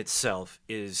series in itself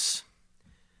is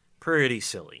pretty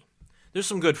silly. There's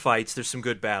some good fights, there's some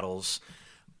good battles,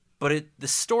 but the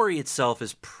story itself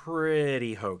is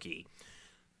pretty hokey.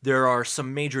 There are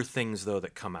some major things, though,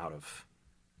 that come out of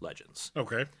Legends.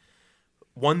 Okay.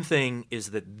 One thing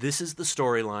is that this is the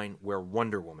storyline where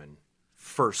Wonder Woman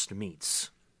first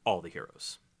meets all the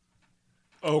heroes.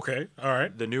 Okay. All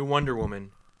right. The new Wonder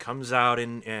Woman comes out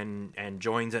and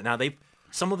joins it. Now,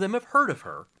 some of them have heard of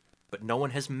her, but no one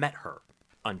has met her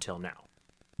until now.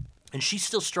 And she's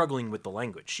still struggling with the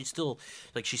language. She's still,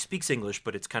 she speaks English,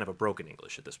 but it's kind of a broken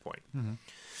English at this point. Mm-hmm.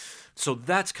 So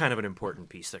that's kind of an important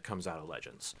piece that comes out of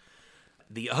Legends.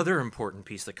 The other important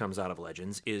piece that comes out of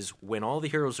Legends is when all the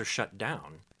heroes are shut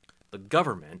down, the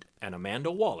government and Amanda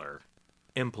Waller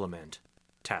implement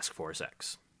Task Force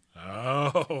X.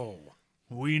 Oh.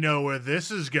 We know where this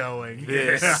is going.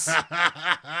 This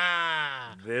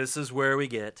is where we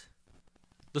get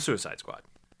the Suicide Squad.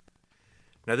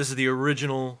 Now, this is the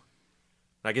original,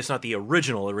 I guess not the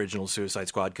original Suicide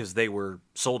Squad, because they were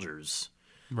soldiers.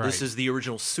 Right. This is the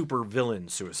original super villain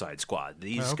Suicide Squad.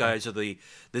 These okay. guys are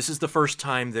this is the first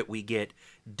time that we get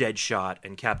Deadshot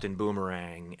and Captain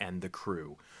Boomerang and the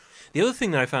crew. The other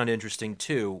thing that I found interesting,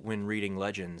 too, when reading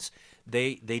Legends,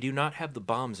 they do not have the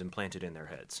bombs implanted in their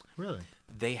heads. Really?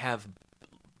 They have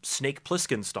Snake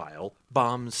Plissken style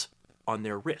bombs on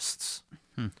their wrists.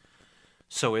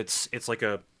 So it's like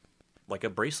a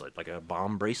bracelet, like a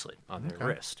bomb bracelet on their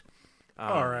wrist.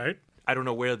 All right. I don't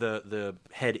know where the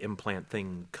head implant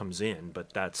thing comes in,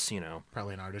 but that's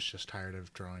Probably an artist just tired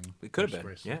of drawing. it could have been.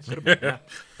 bracelets. Yeah, could have been.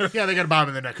 Yeah. Yeah, they got a bomb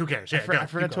in their neck. Who cares? Yeah, I go. forgot Keep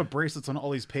to going. put bracelets on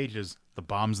all these pages. The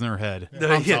bombs in their head.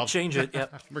 Yeah, change it.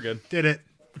 Yep. We're good. Did it.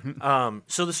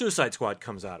 So the Suicide Squad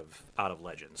comes out of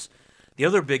Legends. The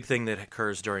other big thing that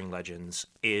occurs during Legends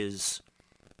is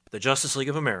the Justice League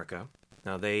of America.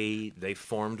 Now they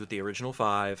formed with the original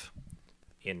 5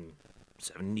 in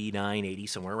 79, 80,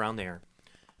 somewhere around there.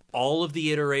 All of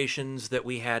the iterations that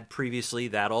we had previously,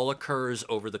 that all occurs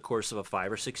over the course of a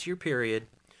 5 or 6 year period.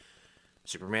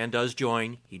 Superman does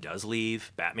join. He does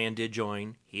leave. Batman did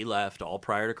join. He left, all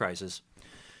prior to Crisis.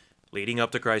 Leading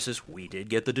up to Crisis, we did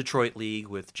get the Detroit League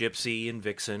with Gypsy and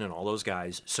Vixen and all those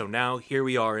guys. So now here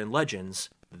we are in Legends.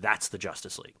 That's the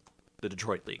Justice League, the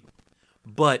Detroit League.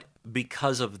 But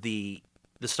because of the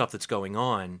stuff that's going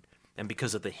on, and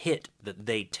because of the hit that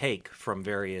they take from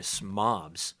various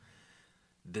mobs,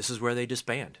 this is where they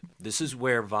disband. This is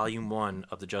where Volume 1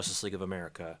 of the Justice League of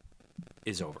America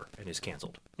is over and is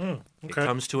canceled. It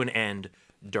comes to an end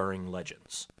during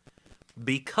Legends.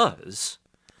 Because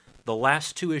the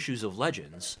last 2 issues of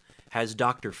Legends has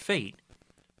Dr. Fate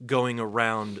going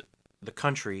around the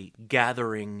country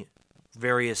gathering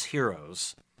various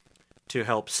heroes to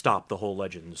help stop the whole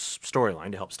Legends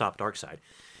storyline, to help stop Darkseid.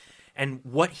 And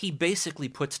what he basically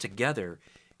puts together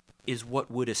is what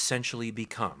would essentially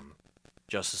become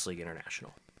Justice League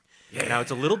International. Yeah. Now,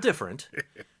 it's a little different.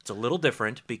 It's a little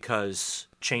different because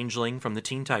Changeling from the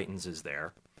Teen Titans is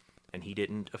there, and he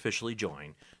didn't officially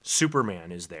join.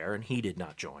 Superman is there, and he did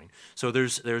not join. So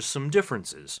there's some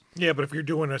differences. Yeah, but if you're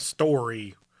doing a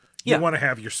story, you want to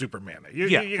have your Superman. You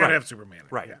got to have Superman.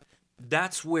 Right. Yeah.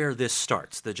 That's where this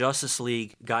starts. The Justice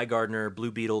League, Guy Gardner, Blue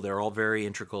Beetle, they're all very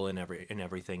integral in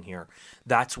everything here.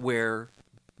 That's where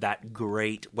that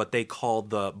great, what they call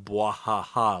the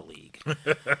Bwahaha League.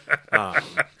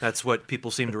 That's what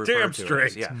people seem to refer Damn to straight.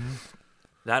 as. Yeah.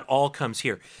 That all comes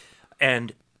here.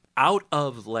 And out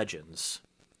of Legends,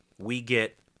 we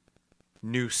get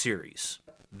new series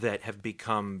that have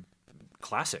become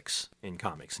classics in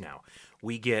comics now.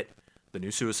 We get the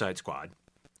new Suicide Squad.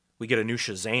 We get a new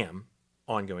Shazam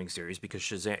ongoing series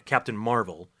because Captain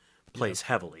Marvel plays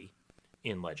heavily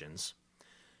in Legends.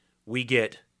 We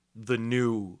get the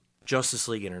new Justice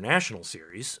League International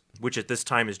series, which at this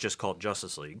time is just called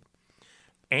Justice League.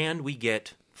 And we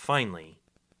get, finally,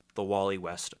 the Wally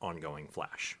West ongoing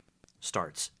Flash.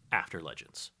 Starts after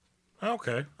Legends.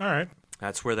 Okay. All right.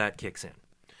 That's where that kicks in.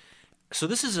 So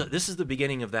this is the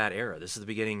beginning of that era. This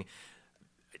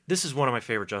is one of my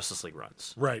favorite Justice League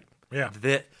runs. Right. Yeah.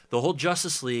 The whole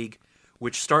Justice League,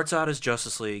 which starts out as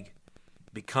Justice League,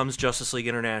 becomes Justice League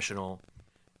International,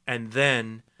 and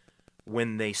then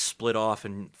when they split off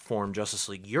and form Justice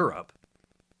League Europe,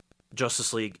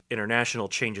 Justice League International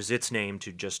changes its name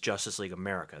to just Justice League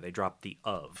America. They drop the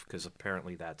 "of" because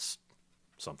apparently that's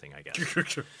something, I guess.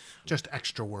 Just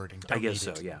extra wording. I guess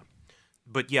so, yeah.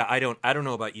 But yeah, I don't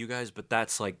know about you guys, but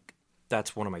that's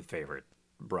one of my favorite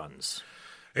runs.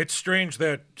 It's strange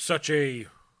that such a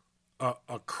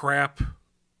crap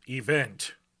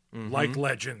event like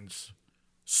Legends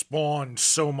spawned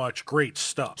so much great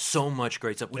stuff. So much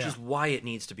great stuff, which is why it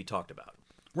needs to be talked about.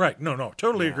 Right. No.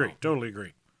 Totally agree. Totally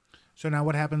agree. So now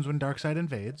what happens when Darkseid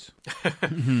invades?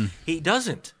 He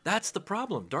doesn't. That's the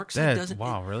problem. Darkseid doesn't.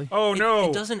 Wow, really? Oh, no.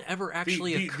 It doesn't ever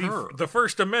actually occur. The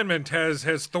First Amendment has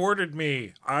thorted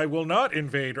me. I will not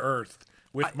invade Earth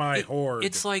with my horde.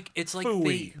 It's like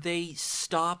Phooey. they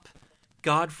stop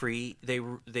Godfrey. They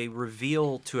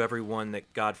reveal to everyone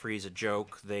that Godfrey is a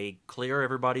joke. They clear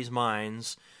everybody's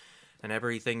minds, and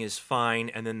everything is fine.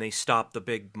 And then they stop the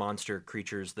big monster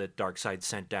creatures that Darkseid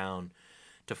sent down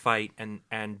to fight, and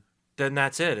then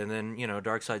that's it. And then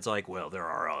Darkseid's like, well, there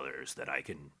are others that I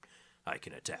can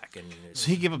attack. And So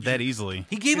he gave up that easily.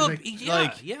 he gave up.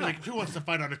 like- yeah. Like, who wants to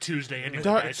fight on a Tuesday anyway?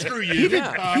 Dark- guys? Screw He you.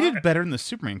 did better in the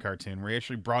Superman cartoon where he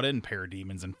actually brought in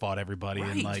parademons and fought everybody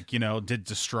and Right. did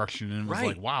destruction and was Right.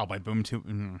 like, wow, by boom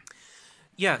to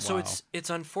Yeah, so Wow. it's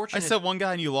I unfortunate. said one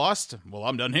guy and you lost. Well,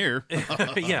 I'm done here.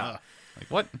 Yeah. Like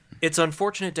what? It's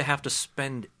unfortunate to have to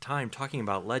spend time talking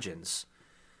about Legends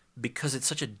because it's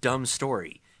such a dumb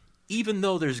story, even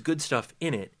though there's good stuff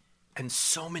in it and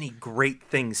so many great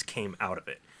things came out of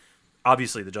it.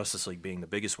 Obviously, the Justice League being the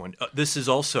biggest one. This is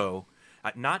also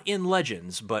not in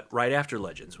Legends, but right after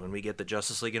Legends, when we get the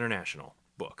Justice League International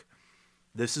book.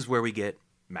 This is where we get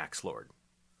Max Lord.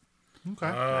 Okay.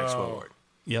 Maxwell Lord.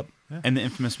 Yep. And the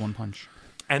infamous One Punch,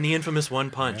 And the infamous One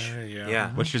Punch.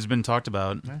 yeah. which has been talked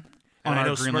about And on I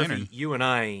know, our Green Smurfy, Lantern. you and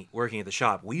I, working at the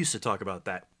shop, we used to talk about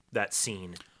that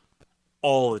scene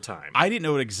all the time. I didn't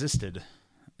know it existed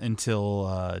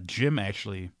until Jim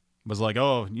actually was like,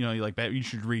 "Oh, you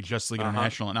should read Justice League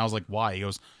International," and I was like, "Why?" He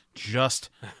goes, "Just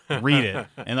read it,"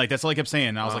 and that's all he kept saying.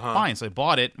 And I was like, "Fine." So I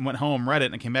bought it, and went home, read it,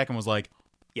 and I came back and was like,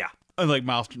 Yeah.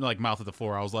 mouth at the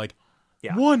floor. I was like,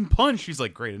 Yeah. One Punch. He's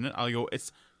like, "Great," and I go,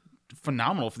 "It's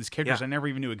phenomenal for these characters Yeah. I never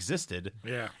even knew existed."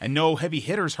 Yeah. and no heavy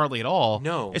hitters hardly at all.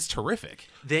 No. it's terrific.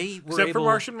 They were Except able for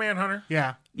Martian Manhunter.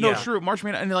 Yeah. No, Yeah. true.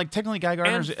 Marchman, and technically Guy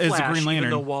Gardner and is a Flash, Green even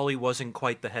Lantern. though Wally wasn't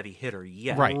quite the heavy hitter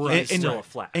yet. Right. He's still a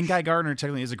Flash. And Guy Gardner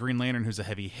technically is a Green Lantern who's a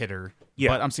heavy hitter. Yeah.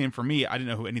 But I'm saying for me, I didn't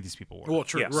know who any of these people were. Well,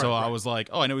 true. Yeah. Right, So right. I was like,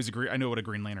 oh, I know I know what a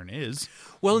Green Lantern is.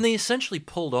 Well, and they essentially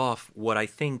pulled off what I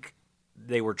think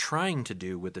they were trying to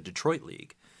do with the Detroit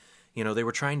League. They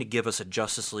were trying to give us a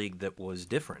Justice League that was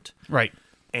different. Right.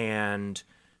 And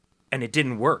it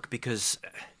didn't work because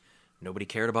nobody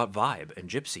cared about Vibe and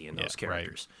Gypsy and those Yeah, right.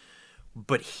 characters.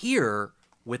 But here,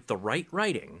 with the right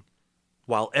writing,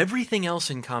 while everything else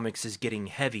in comics is getting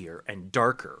heavier and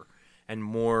darker and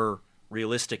more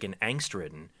realistic and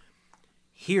angst-ridden,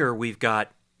 here we've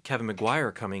got Kevin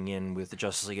Maguire coming in with the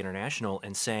Justice League International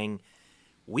and saying,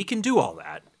 we can do all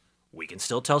that. We can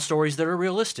still tell stories that are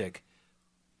realistic.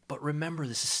 But remember,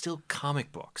 this is still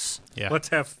comic books. Yeah. Let's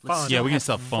have fun. Let's yeah, still we can have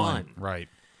still have fun. fun. Right.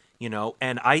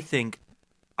 And I think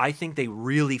I think they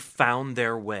really found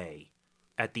their way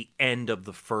at the end of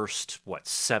the first,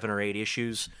 7 or 8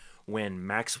 issues, when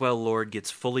Maxwell Lord gets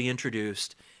fully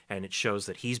introduced, and it shows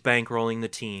that he's bankrolling the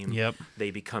team. Yep. They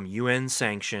become UN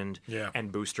sanctioned, Yeah.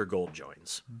 and Booster Gold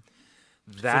joins.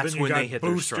 So That's then you when got they hit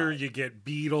their Booster, stride. you get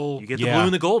Beetle. You get the Yeah. blue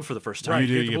and the gold for the first time. Right, You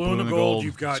do, you you get get the blue and the gold.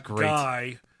 You've It's got great.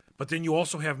 Guy, but then you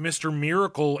also have Mr.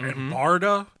 Miracle and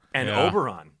Barda. And Yeah.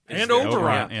 Oberon. is And there.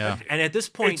 Oberon, yeah. And at this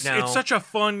point It's, now, it's such a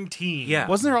fun team. Yeah.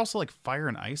 Wasn't there also like Fire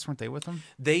and Ice? Weren't they with them?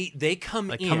 they come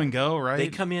Like in. come and go, right? They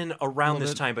come in around little this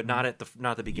bit. time, but not at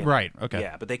the beginning. Right, okay.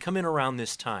 Yeah, but they come in around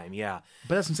this time. Yeah.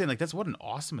 But that's what I'm saying. Like that's what an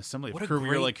awesome assembly What a of crew. Where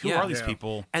you're great- like, who yeah. are these Yeah.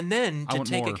 people? And then I to want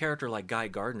take a more. character like Guy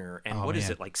Gardner, and Oh, what is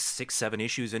man. it, like 6-7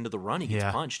 issues into the run, he gets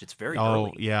Yeah. punched. It's very Oh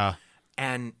early. yeah.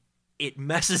 And it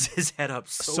messes his head up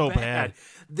so, So bad, bad.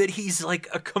 that he's like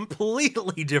a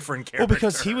completely different character. Well,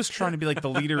 because he was trying to be like the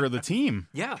leader of the team.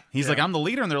 Yeah. He's like, I'm the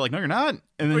leader, and they're like, no, you're not.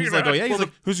 And then he's you're like, not. oh yeah. He's Well,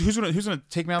 like, who's gonna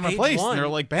take me out of my Page place? one- and they're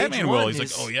like, page Batman one will. He's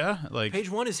is- like, oh yeah. Like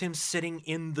Page 1 is him sitting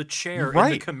in the chair in the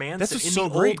Right. command That's center, what's in so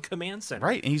the great. old command center.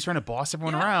 right, and he's trying to boss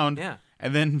everyone Yeah, around. yeah.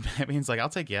 And then Batman's like, I'll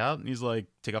take you out. And he's like,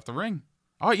 take off the ring.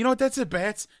 Oh, you know what? That's it,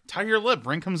 Bats. Tie your lip.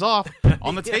 Ring comes off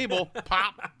on the table.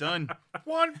 Pop. Done.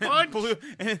 One punch. Blue,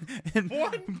 and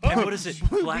what is it?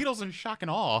 Blue Black- Beetle's in shock and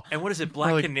awe. And what is it?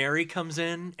 Black like- Canary comes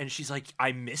in, and she's like,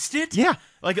 I missed it? Yeah,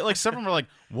 like some of them are like,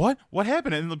 "What? What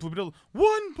happened?" And the Blue Beetle,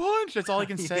 one punch. That's all he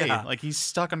can say. Yeah. Like he's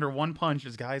stuck under one punch.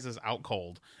 His guys is out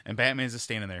cold, and Batman's just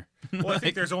standing there. Well, I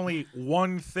think there's only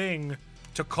one thing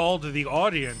to call to the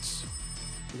audience.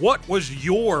 What was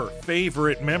your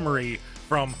favorite memory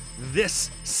from this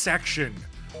section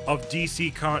of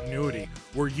DC continuity?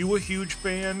 Were you a huge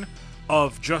fan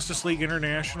of Justice League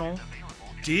International?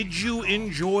 Did you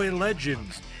enjoy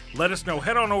Legends? Let us know.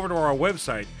 Head on over to our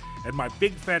website at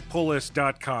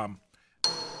mybigfatpulllist.com.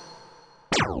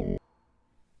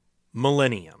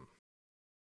 Millennium.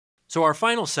 So our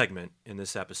final segment in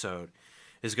this episode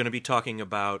is going to be talking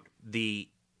about the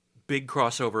big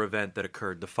crossover event that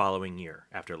occurred the following year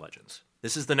after Legends.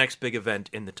 This is the next big event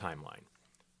in the timeline.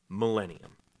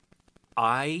 Millennium.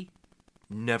 I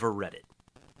never read it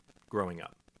growing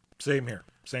up. Same here.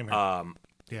 Same here.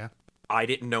 Yeah. I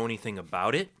didn't know anything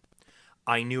about it.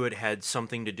 I knew it had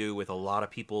something to do with a lot of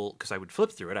people, because I would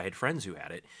flip through it. I had friends who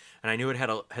had it. And I knew it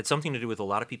had something to do with a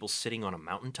lot of people sitting on a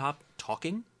mountaintop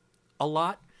talking a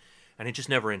lot. And it just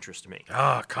never interested me.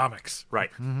 Comics.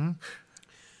 Right.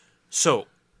 So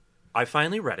I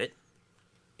finally read it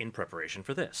in preparation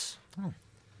for this.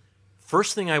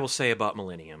 First thing I will say about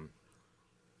Millennium,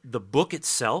 the book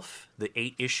itself, the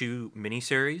 8-issue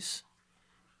miniseries,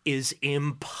 is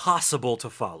impossible to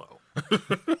follow.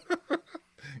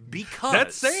 Because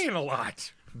That's saying a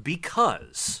lot.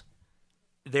 because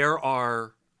there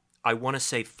are, I want to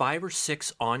say, 5 or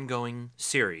 6 ongoing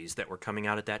series that were coming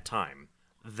out at that time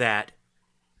that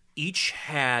each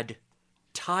had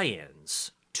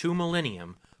tie-ins to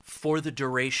Millennium for the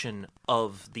duration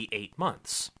of the 8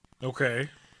 months. Okay.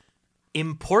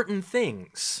 Important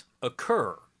things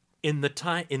occur in the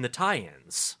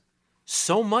tie-ins,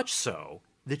 so much so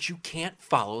that you can't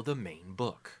follow the main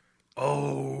book.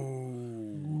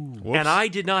 And I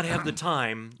did not have the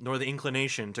time nor the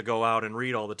inclination to go out and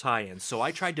read all the tie-ins, so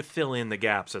I tried to fill in the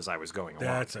gaps as I was going along.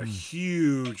 That's a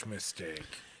huge mistake.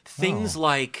 Things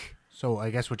like So I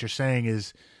guess what you're saying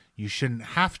is you shouldn't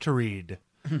have to read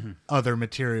other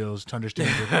materials to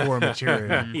understand your core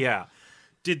material. yeah.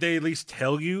 Did they at least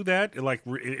tell you that, like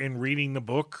in reading the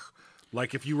book?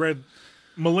 Like if you read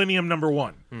Millennium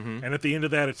 #1, and at the end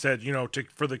of that it said,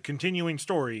 for the continuing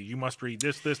story, you must read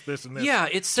this, and this. Yeah,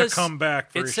 it says to come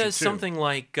back. For it issue says 2. something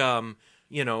like,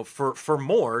 for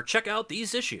more, check out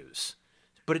these issues.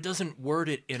 But it doesn't word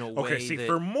it in a way Okay, see, that,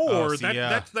 for more, see,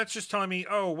 yeah. that's just telling me,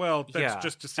 oh well, that's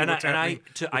just to see what's happening.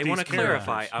 I want to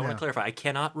clarify. I want Yeah. to clarify. I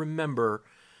cannot remember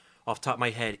off the top of my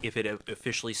head if it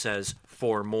officially says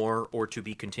for more or to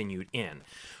be continued in.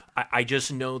 I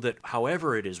just know that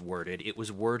however it is worded, it was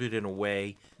worded in a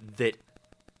way that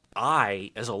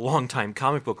I, as a longtime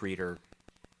comic book reader,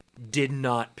 did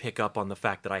not pick up on the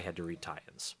fact that I had to read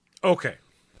tie-ins. Okay,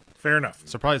 fair enough.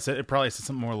 So it probably said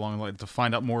something more along the line to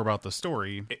find out more about the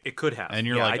story. It could have. And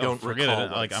you're Yeah, like, I don't forget recall it.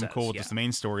 what Like, it I'm says, cool with yeah. just the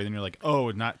main story. Then you're like,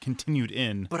 oh, not continued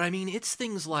in. But I mean, it's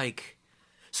things like,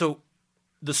 so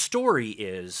the story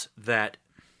is that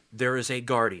there is a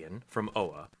guardian from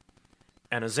Oa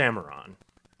and a Zamaron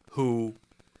who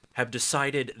have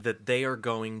decided that they are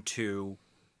going to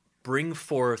bring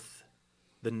forth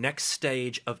the next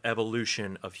stage of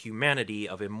evolution of humanity,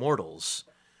 of immortals,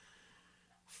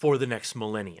 for the next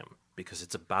millennium, because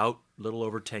it's about a little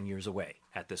over 10 years away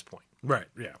at this point. Right?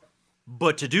 Yeah.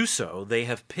 But to do so, they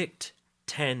have picked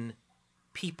 10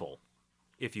 people,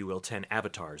 if you will, 10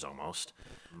 avatars almost,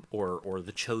 or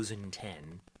the chosen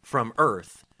 10 from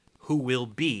Earth, who will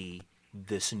be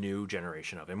this new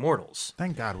generation of immortals.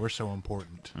 Thank God we're so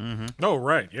important. Oh,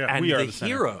 right. Yeah. And We are the the center.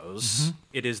 heroes,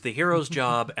 it is the heroes'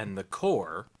 job and the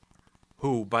Corps,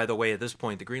 who, by the way, at this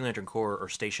point, the Green Lantern Corps are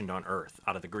stationed on Earth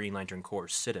out of the Green Lantern Corps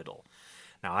Citadel.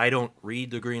 Now, I don't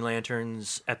read the Green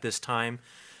Lanterns at this time,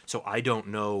 so I don't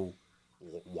know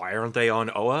why aren't they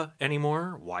on Oa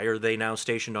anymore? Why are they now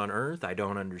stationed on Earth? I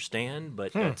don't understand,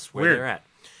 but that's where weird. they're at.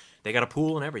 They got a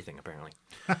pool and everything, apparently.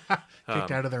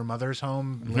 Kicked out of their mother's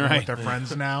home, living Right. with their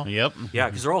friends now. Yep. Yeah,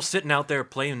 because they're all sitting out there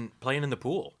playing in the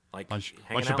pool, like Bunch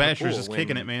hanging of out in the bashers pool just when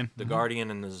kicking it, man. The Guardian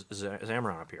and the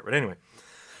Zamron appear. But anyway,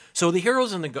 so the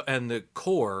heroes and the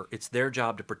Corps, it's their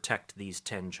job to protect these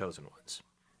 10 chosen ones.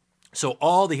 So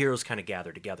all the heroes kind of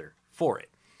gather together for it.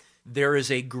 There is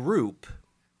a group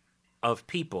of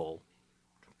people.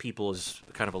 People is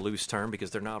kind of a loose term because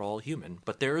they're not all human,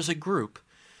 but there is a group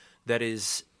that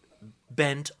is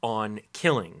bent on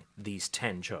killing these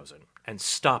 10 chosen and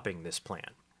stopping this plan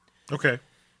Okay.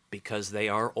 because they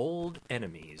are old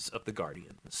enemies of the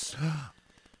Guardians.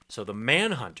 So the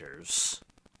Manhunters,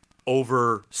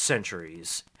 over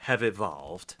centuries, have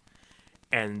evolved,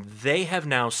 and they have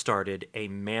now started a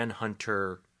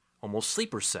Manhunter almost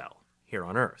sleeper cell here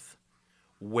on Earth,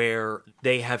 where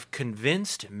they have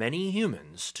convinced many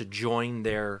humans to join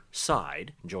their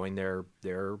side, join their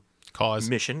Cause.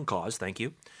 cause, thank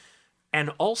you, and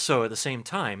also at the same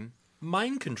time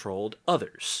mind-controlled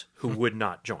others who would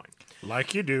not join.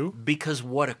 Like you do. Because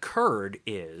what occurred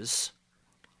is,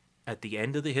 at the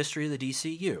end of the history of the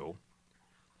DCU,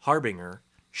 Harbinger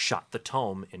shot the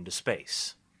tome into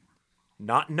space,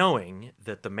 not knowing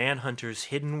that the Manhunter's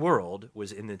hidden world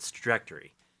was in its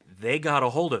trajectory. They got a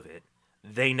hold of it.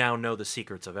 They now know the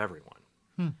secrets of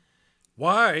everyone.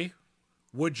 Why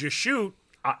would you shoot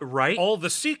Right? all the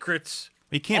secrets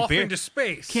You can't off bury- into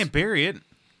space? Can't bury it.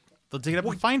 They'll dig it up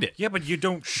and find it. Yeah, but you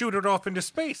don't shoot it off into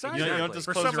space either. You don't just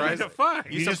for close your somebody eyes. to find.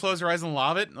 You just close your eyes and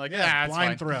lob it. Like, yeah, it's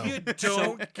Blind fine. throw. You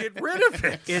don't get rid of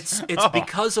it. It's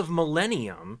because of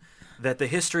Millennium that the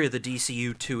history of the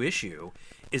DCU 2 issue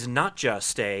is not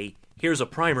just a, here's a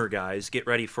primer, guys, get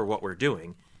ready for what we're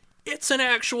doing. It's an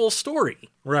actual story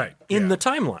Right. in yeah. the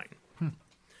timeline.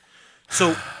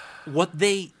 So what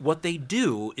they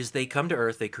do is they come to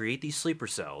Earth, they create these sleeper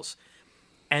cells,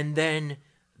 and then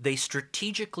they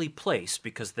strategically place,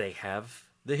 because they have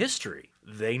the history.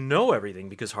 They know everything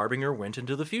because Harbinger went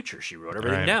into the future. She wrote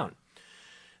everything Right. down.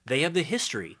 They have the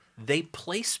history. They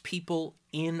place people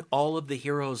in all of the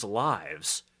heroes'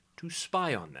 lives to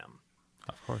spy on them.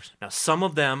 Of course. Now, some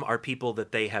of them are people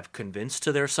that they have convinced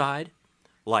to their side,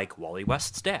 like Wally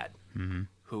West's dad,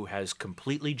 who has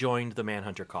completely joined the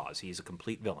Manhunter cause. He's a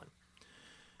complete villain.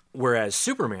 Whereas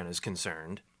Superman is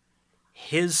concerned,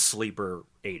 his sleeper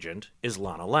agent is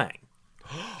Lana Lang.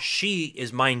 She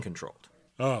is mind-controlled.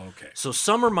 Oh, okay. So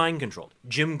some are mind-controlled.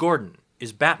 Jim Gordon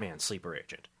is Batman's sleeper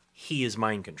agent. He is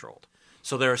mind-controlled.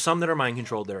 So there are some that are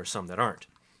mind-controlled, there are some that aren't.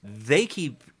 They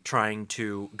keep trying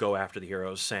to go after the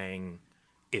heroes, saying,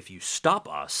 if you stop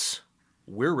us,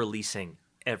 we're releasing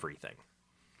everything.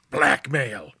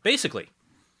 Blackmail. Basically,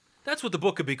 that's what the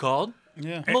book could be called.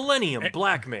 Yeah. Millennium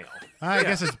Blackmail. I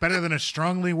guess it's better than a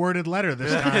strongly worded letter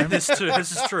this time. This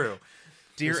is true.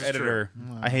 Dear This is editor,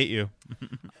 I hate you.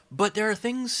 But there are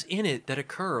things in it that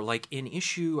occur, like in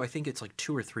issue, I think it's like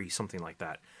 2 or 3, something like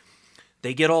that.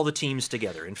 They get all the teams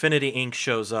together. Infinity Inc.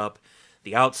 shows up.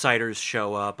 The Outsiders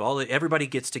show up. Everybody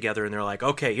gets together, and they're like,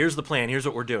 okay, here's the plan. Here's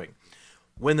what we're doing.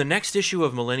 When the next issue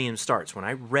of Millennium starts, when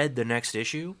I read the next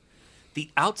issue,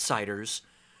 the Outsiders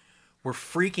were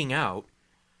freaking out.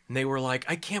 And they were like,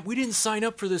 we didn't sign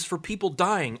up for this for people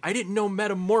dying. I didn't know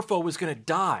Metamorpho was going to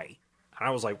die. And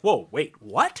I was like, whoa, wait,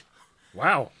 what?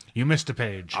 Wow. You missed a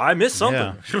page. I missed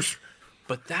something. Yeah.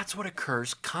 But that's what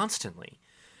occurs constantly.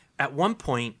 At one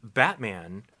point,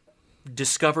 Batman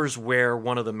discovers where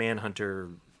one of the Manhunter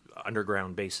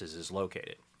underground bases is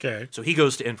located. Okay. So he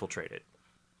goes to infiltrate it.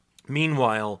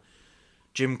 Meanwhile,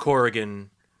 Jim Corrigan,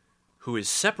 who is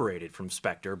separated from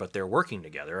Spectre, but they're working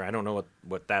together. I don't know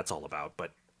what that's all about,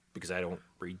 but because I don't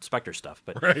read Spectre stuff.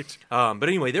 But Right. But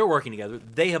anyway, they're working together.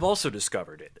 They have also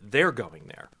discovered it. They're going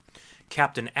there.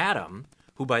 Captain Atom,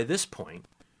 who by this point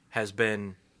has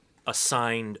been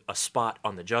assigned a spot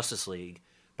on the Justice League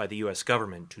by the U.S.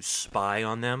 government to spy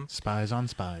on them. Spies on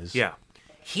spies. Yeah.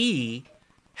 He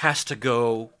has to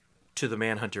go to the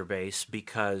Manhunter base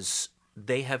because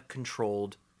they have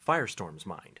controlled Firestorm's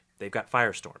mind. They've got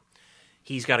Firestorm.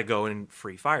 He's got to go and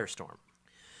free Firestorm.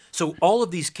 So all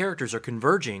of these characters are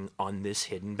converging on this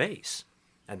hidden base.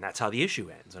 And that's how the issue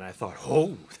ends. And I thought,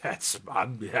 oh,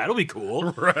 that'll be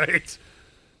cool. Right.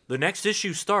 The next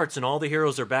issue starts, and all the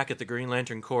heroes are back at the Green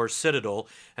Lantern Corps Citadel,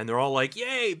 and they're all like,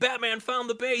 yay, Batman found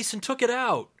the base and took it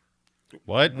out.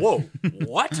 What? Whoa,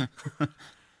 what?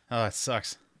 Oh, it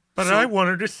sucks. But I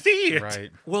wanted to see it.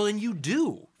 Right. Well, and you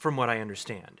do, from what I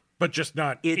understand. But just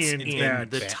not It's in in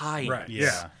the that. tie. Right. Yeah.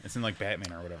 Yeah. It's in like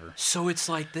Batman or whatever. So it's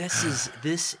like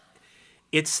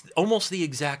it's almost the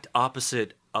exact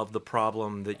opposite of the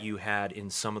problem that you had in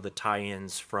some of the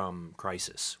tie-ins from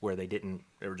Crisis, where they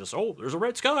were just, oh, there's a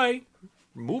red sky,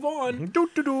 move on.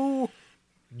 Do-do-do.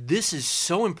 This is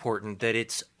so important that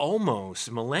it's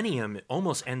Millennium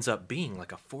almost ends up being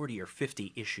like a 40 or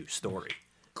 50 issue story.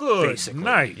 Good Basically.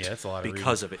 night. Yeah, it's a lot of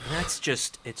Because of it. And it's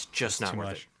just not too worth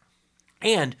much. it.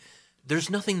 And there's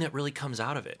nothing that really comes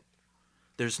out of it.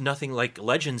 There's nothing like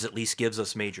Legends at least gives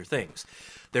us major things.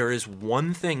 There is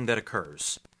one thing that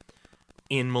occurs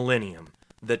in Millennium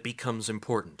that becomes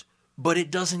important, but it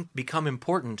doesn't become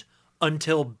important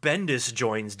until Bendis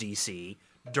joins DC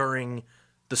during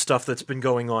the stuff that's been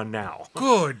going on now.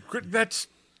 Good.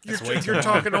 You're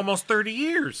talking almost 30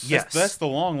 years. Yes. That's the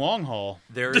long haul.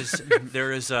 There is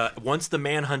once the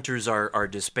Manhunters are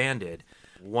disbanded,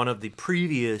 one of the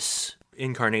previous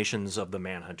incarnations of the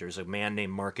Manhunters, a man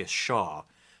named Marcus Shaw,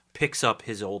 picks up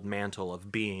his old mantle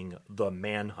of being the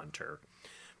Manhunter,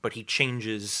 but he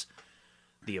changes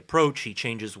the approach, he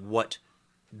changes what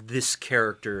this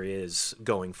character is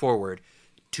going forward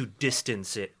to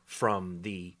distance it from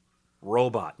the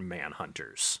robot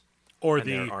Manhunters. Or and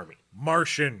the their army.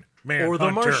 Martian Manhunter. Or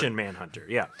the Martian Manhunter,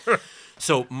 yeah.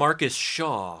 So Marcus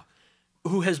Shaw,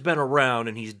 who has been around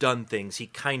and he's done things, he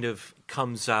kind of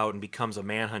comes out and becomes a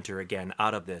Manhunter again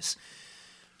out of this.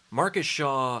 Marcus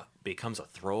Shaw becomes a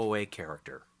throwaway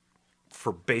character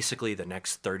for basically the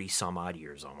next 30-some-odd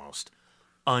years almost,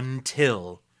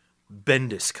 until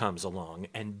Bendis comes along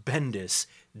and Bendis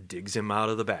digs him out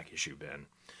of the back issue bin.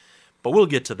 But we'll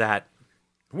get to that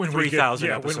when 3,000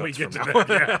 when episodes we get from to now.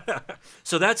 that. Yeah.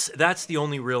 So that's the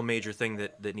only real major thing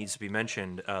that needs to be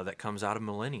mentioned that comes out of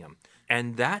Millennium.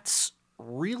 And that's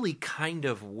really kind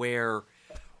of where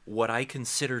what I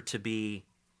consider to be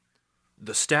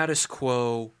the status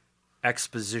quo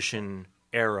exposition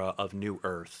era of New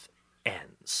Earth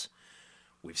ends.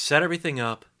 We've set everything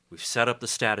up. We've set up the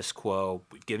status quo.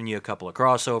 We've given you a couple of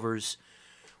crossovers.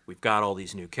 We've got all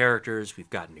these new characters. We've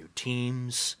got new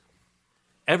teams.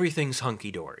 Everything's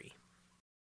hunky-dory.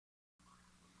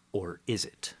 Or is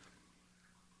it?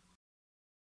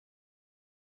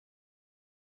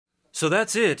 So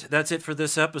that's it. That's it for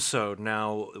this episode.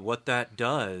 Now, what that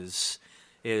does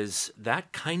is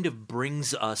that kind of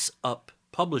brings us up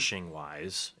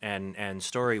publishing-wise and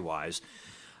story-wise.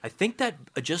 I think that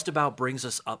just about brings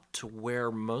us up to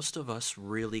where most of us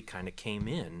really kind of came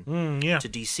in to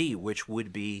DC, which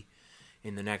would be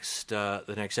in the next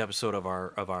episode of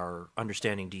our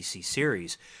Understanding DC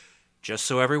series. Just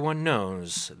so everyone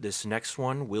knows, this next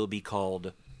one will be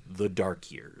called The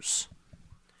Dark Years.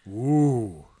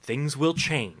 Ooh. Things will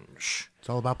change. It's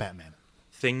all about Batman.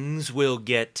 Things will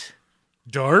get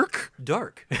Dark?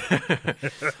 dark. There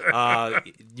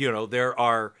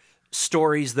are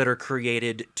stories that are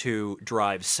created to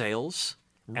drive sales,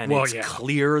 and it's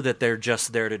clear that they're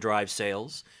just there to drive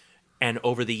sales, and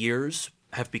over the years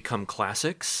have become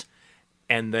classics,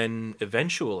 and then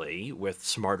eventually, with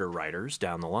smarter writers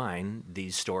down the line,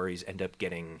 these stories end up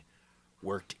getting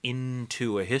worked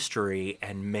into a history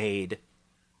and made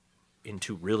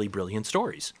into really brilliant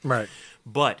stories. Right.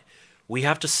 But we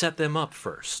have to set them up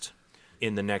first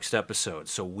in the next episode.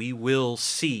 So we will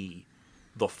see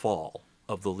the fall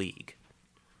of the League.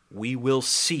 We will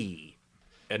see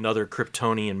another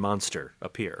Kryptonian monster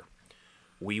appear.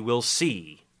 We will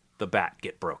see the Bat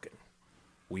get broken.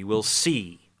 We will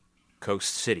see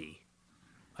Coast City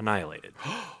annihilated.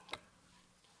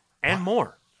 And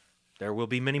more. There will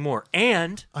be many more.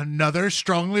 And Another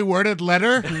strongly worded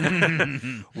letter?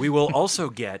 we will also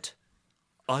get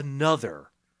another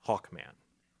Hawkman.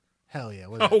 Hell yeah.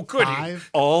 Oh, goody.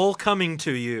 5? All coming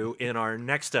to you in our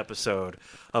next episode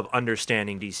of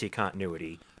Understanding DC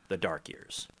Continuity, The Dark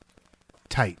Years.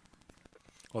 Tight.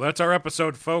 Well, that's our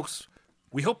episode, folks.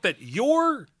 We hope that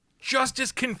you're just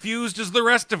as confused as the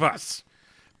rest of us.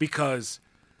 Because,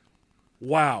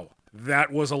 wow,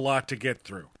 that was a lot to get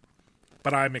through.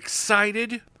 But I'm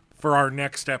excited for our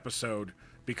next episode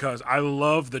because I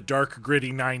love the dark,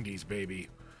 gritty 90s, baby.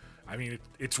 I mean,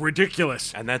 it's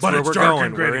ridiculous. And that's but where it's we're dark going.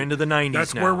 and gritty. We're into the 90s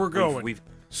That's now. where we're going. We've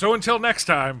So until next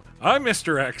time, I'm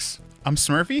Mr. X. I'm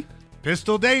Smurfy.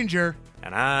 Pistol danger.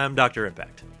 and I'm Dr.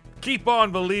 Impact. Keep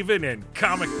on believing in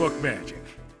comic book magic.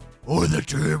 or the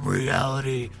dream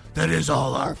reality that is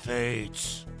all our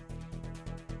fates.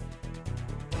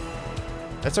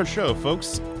 That's our show,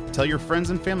 folks. Tell your friends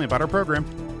and family about our program.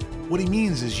 What he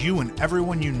means is you and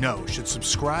everyone you know should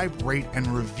subscribe, rate, and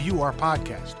review our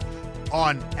podcast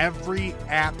on every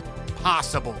app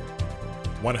possible.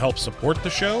 Want to help support the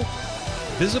show?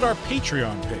 Visit our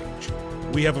Patreon page.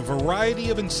 We have a variety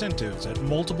of incentives at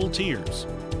multiple tiers,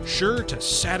 sure to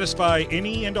satisfy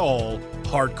any and all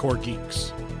hardcore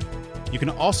geeks. You can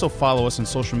also follow us on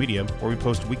social media, where we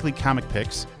post weekly comic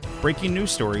pics, breaking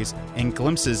news stories, and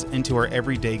glimpses into our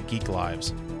everyday geek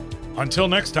lives. Until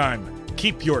next time,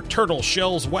 keep your turtle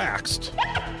shells waxed.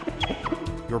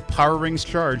 Your power rings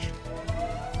charged.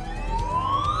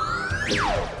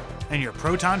 And your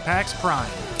proton packs prime.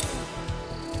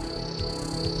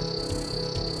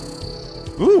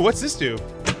 Ooh, what's this do?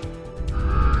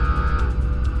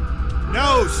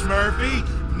 No,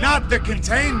 Smurfy, not the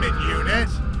containment unit.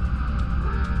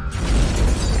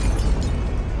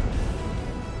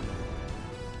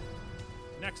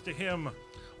 Next to him,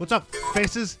 What's up,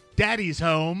 faces? Daddy's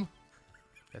home.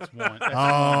 That's one. Oh,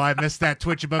 I missed that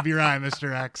twitch above your eye,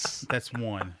 Mr. X. That's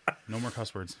one. No more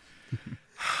cuss words.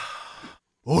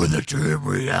 Or the dream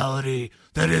reality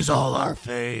that is all our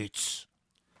fates.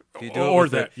 If you do Or it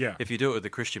with that, the, yeah. If you do it with the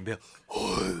Christian Bale,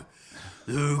 Or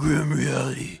the grim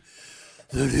reality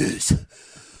that is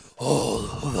all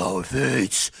of our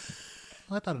fates.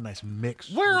 Well, I thought a nice mix.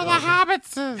 Where are the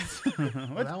hobbitses?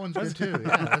 Well, that one's good too.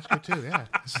 Yeah, that's good too. Yeah,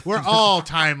 we're all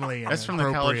timely. And That's from the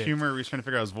College appropriate. Humor. We were trying to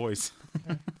figure out his voice.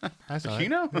 That's all Does she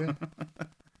know? Yeah.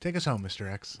 Take us home,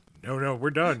 Mr. X. no, we're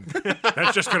done.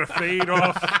 That's just going to fade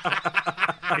off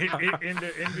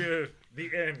into the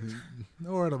end.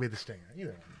 Or it'll be the stinger. Either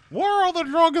one. Where are the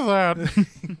drugs at?